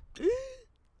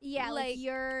like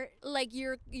your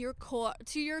core,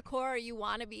 to your core you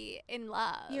want to be in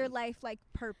love, your life like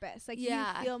purpose, like you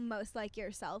feel most like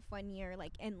yourself when you're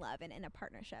like in love and in a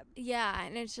partnership.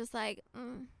 And it's just like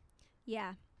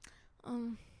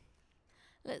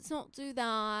let's not do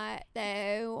that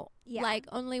though. Like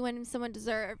only when someone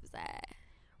deserves it,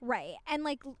 right? And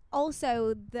like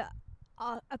also the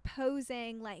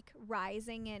opposing like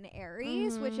rising in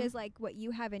Aries, which is like what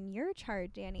you have in your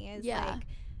chart, Danny, is like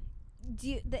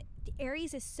the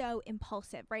Aries is so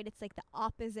impulsive, right? It's like the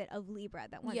opposite of Libra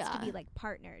that wants to be like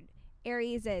partnered.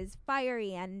 Aries is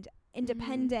fiery and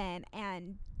independent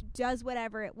and does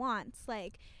whatever it wants.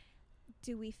 Like,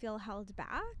 do we feel held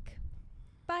back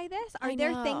by this? Are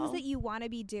there things that you want to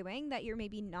be doing that you're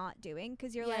maybe not doing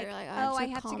because you're like, oh, I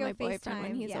have to go FaceTime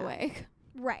when he's awake,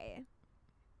 right?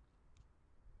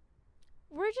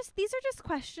 These are just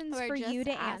questions for you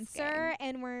to answer,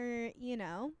 and we're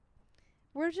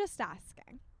just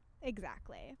asking.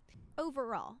 Exactly.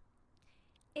 Overall,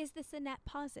 is this a net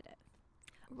positive?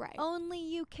 Right. Only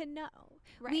you can know.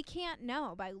 Right. We can't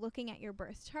know by looking at your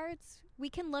birth charts. We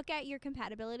can look at your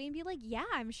compatibility and be like, yeah,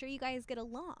 I'm sure you guys get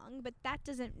along, but that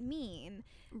doesn't mean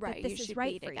that this is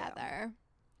right for together.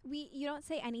 You don't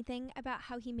say anything about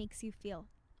how he makes you feel.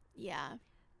 Yeah.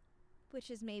 Which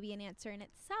is maybe an answer in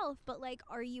itself, but like,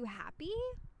 are you happy?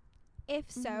 If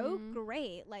so,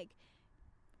 great. Like,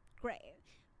 great.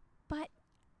 But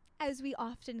as we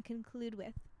often conclude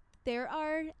with, there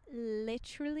are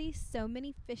literally so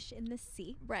many fish in the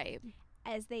sea. Right.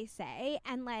 As they say.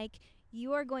 And like,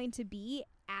 you are going to be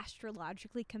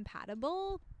astrologically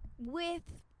compatible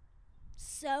with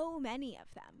so many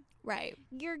of them. Right.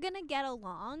 You're going to get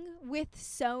along with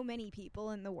so many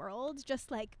people in the world,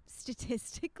 just like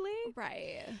statistically.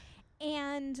 Right.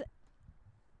 And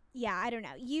yeah, I don't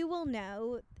know. You will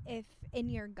know if in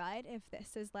your gut if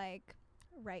this is like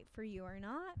right for you or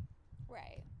not.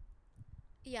 Right.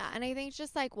 Yeah, and I think it's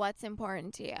just like what's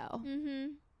important to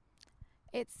you.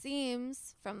 It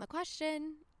seems from the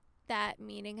question that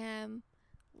meeting him,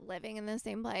 living in the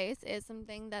same place is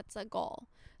something that's a goal.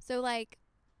 So like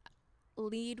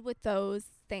lead with those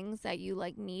things that you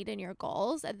like need in your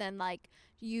goals, and then like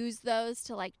use those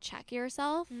to like check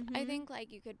yourself. I think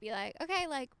like you could be like, okay,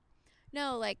 like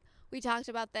no, like we talked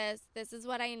about this is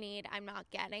what I need, I'm not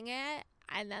getting it,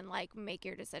 and then like make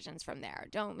your decisions from there.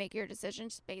 Don't make your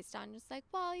decisions based on just like,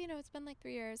 well, you know, it's been like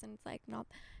 3 years and it's like not,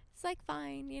 it's like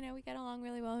fine, you know, we get along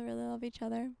really well, we really love each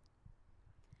other.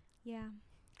 Yeah,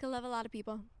 could love a lot of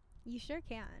people. You sure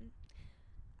can.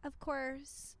 Of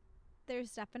course,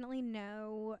 there's definitely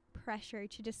no pressure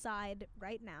to decide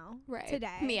right now,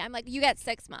 today. Me, I'm like, you get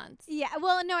 6 months. Yeah,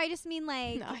 well, no, I just mean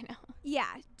like, no, I know. Yeah,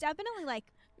 definitely like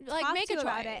talk make to a choice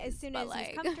about it as soon as like,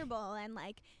 he's comfortable, and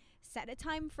like set a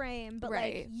time frame, but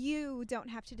like you don't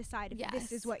have to decide if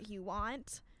this is what you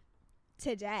want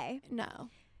today. No.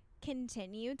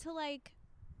 Continue to like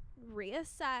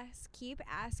reassess, keep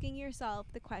asking yourself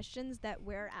the questions that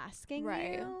we're asking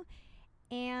you,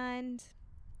 and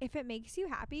if it makes you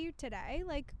happy today,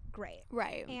 like great.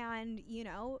 And you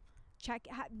know,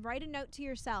 write a note to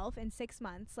yourself in 6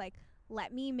 months, like,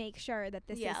 let me make sure that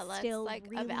this is still like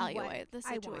really evaluate the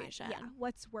situation. Yeah,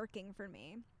 what's working for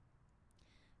me.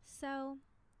 So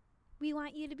we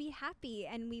want you to be happy,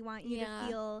 and we want you to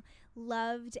feel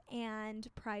loved and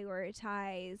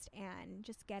prioritized and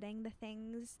just getting the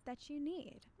things that you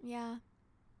need. Yeah.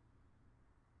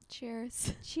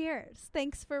 Cheers. Cheers.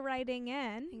 Thanks for writing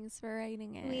in. Thanks for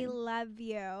writing in. We love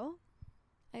you.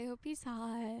 I hope he's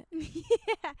hot.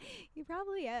 Yeah, he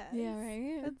probably is. Yeah,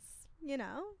 right? That's, you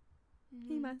know,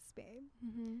 he must be.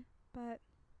 But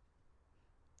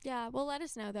yeah, well, let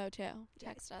us know, though, too.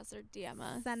 Text us or DM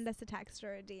us. Send us a text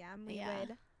or a DM. We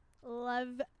would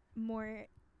love more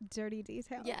dirty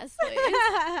details. Yes, please.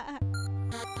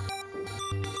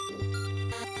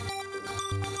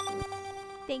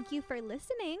 Thank you for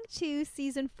listening to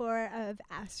season 4 of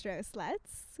Astro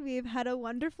Sluts. We've had a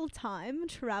wonderful time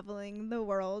traveling the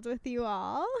world with you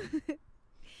all.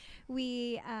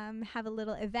 We have a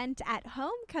little event at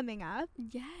home coming up.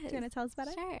 Yes. Do you want to tell us about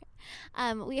it?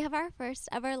 Sure. We have our first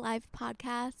ever live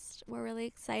podcast. We're really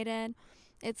excited.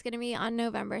 It's going to be on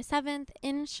November 7th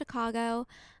in Chicago.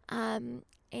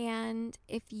 And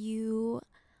if you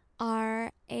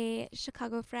are a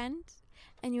Chicago friend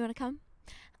and you want to come,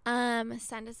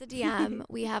 send us a DM.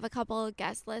 We have a couple of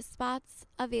guest list spots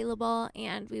available,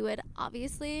 and we would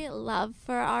obviously love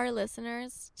for our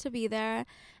listeners to be there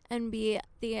and be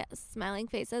the smiling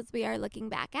faces we are looking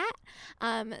back at.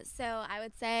 So I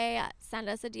would say send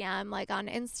us a DM like on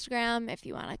Instagram if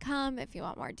you want to come, if you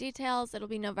want more details. It'll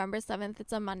be November 7th.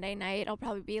 It's a Monday night. It'll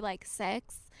probably be like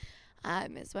 6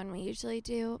 is when we usually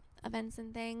do events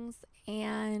and things.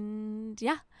 And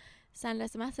yeah, send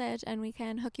us a message and we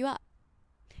can hook you up.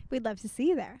 We'd love to see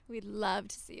you there. We'd love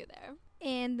to see you there.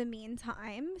 In the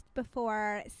meantime,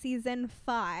 before season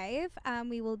 5,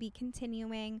 we will be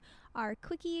continuing our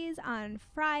quickies on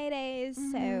Fridays.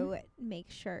 So make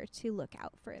sure to look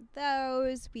out for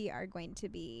those. We are going to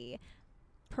be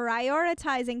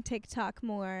prioritizing TikTok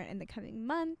more in the coming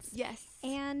months. Yes.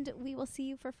 And we will see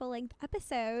you for full-length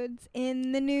episodes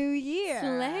in the new year.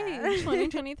 Slay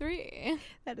 2023.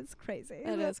 That is crazy.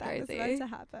 That is crazy. That is about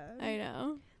to happen. I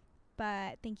know.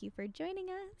 But thank you for joining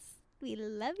us. We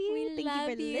love you. Thank love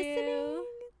you for listening.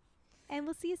 And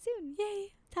we'll see you soon.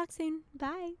 Yay. Talk soon.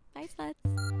 Bye. Bye,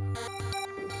 sluts.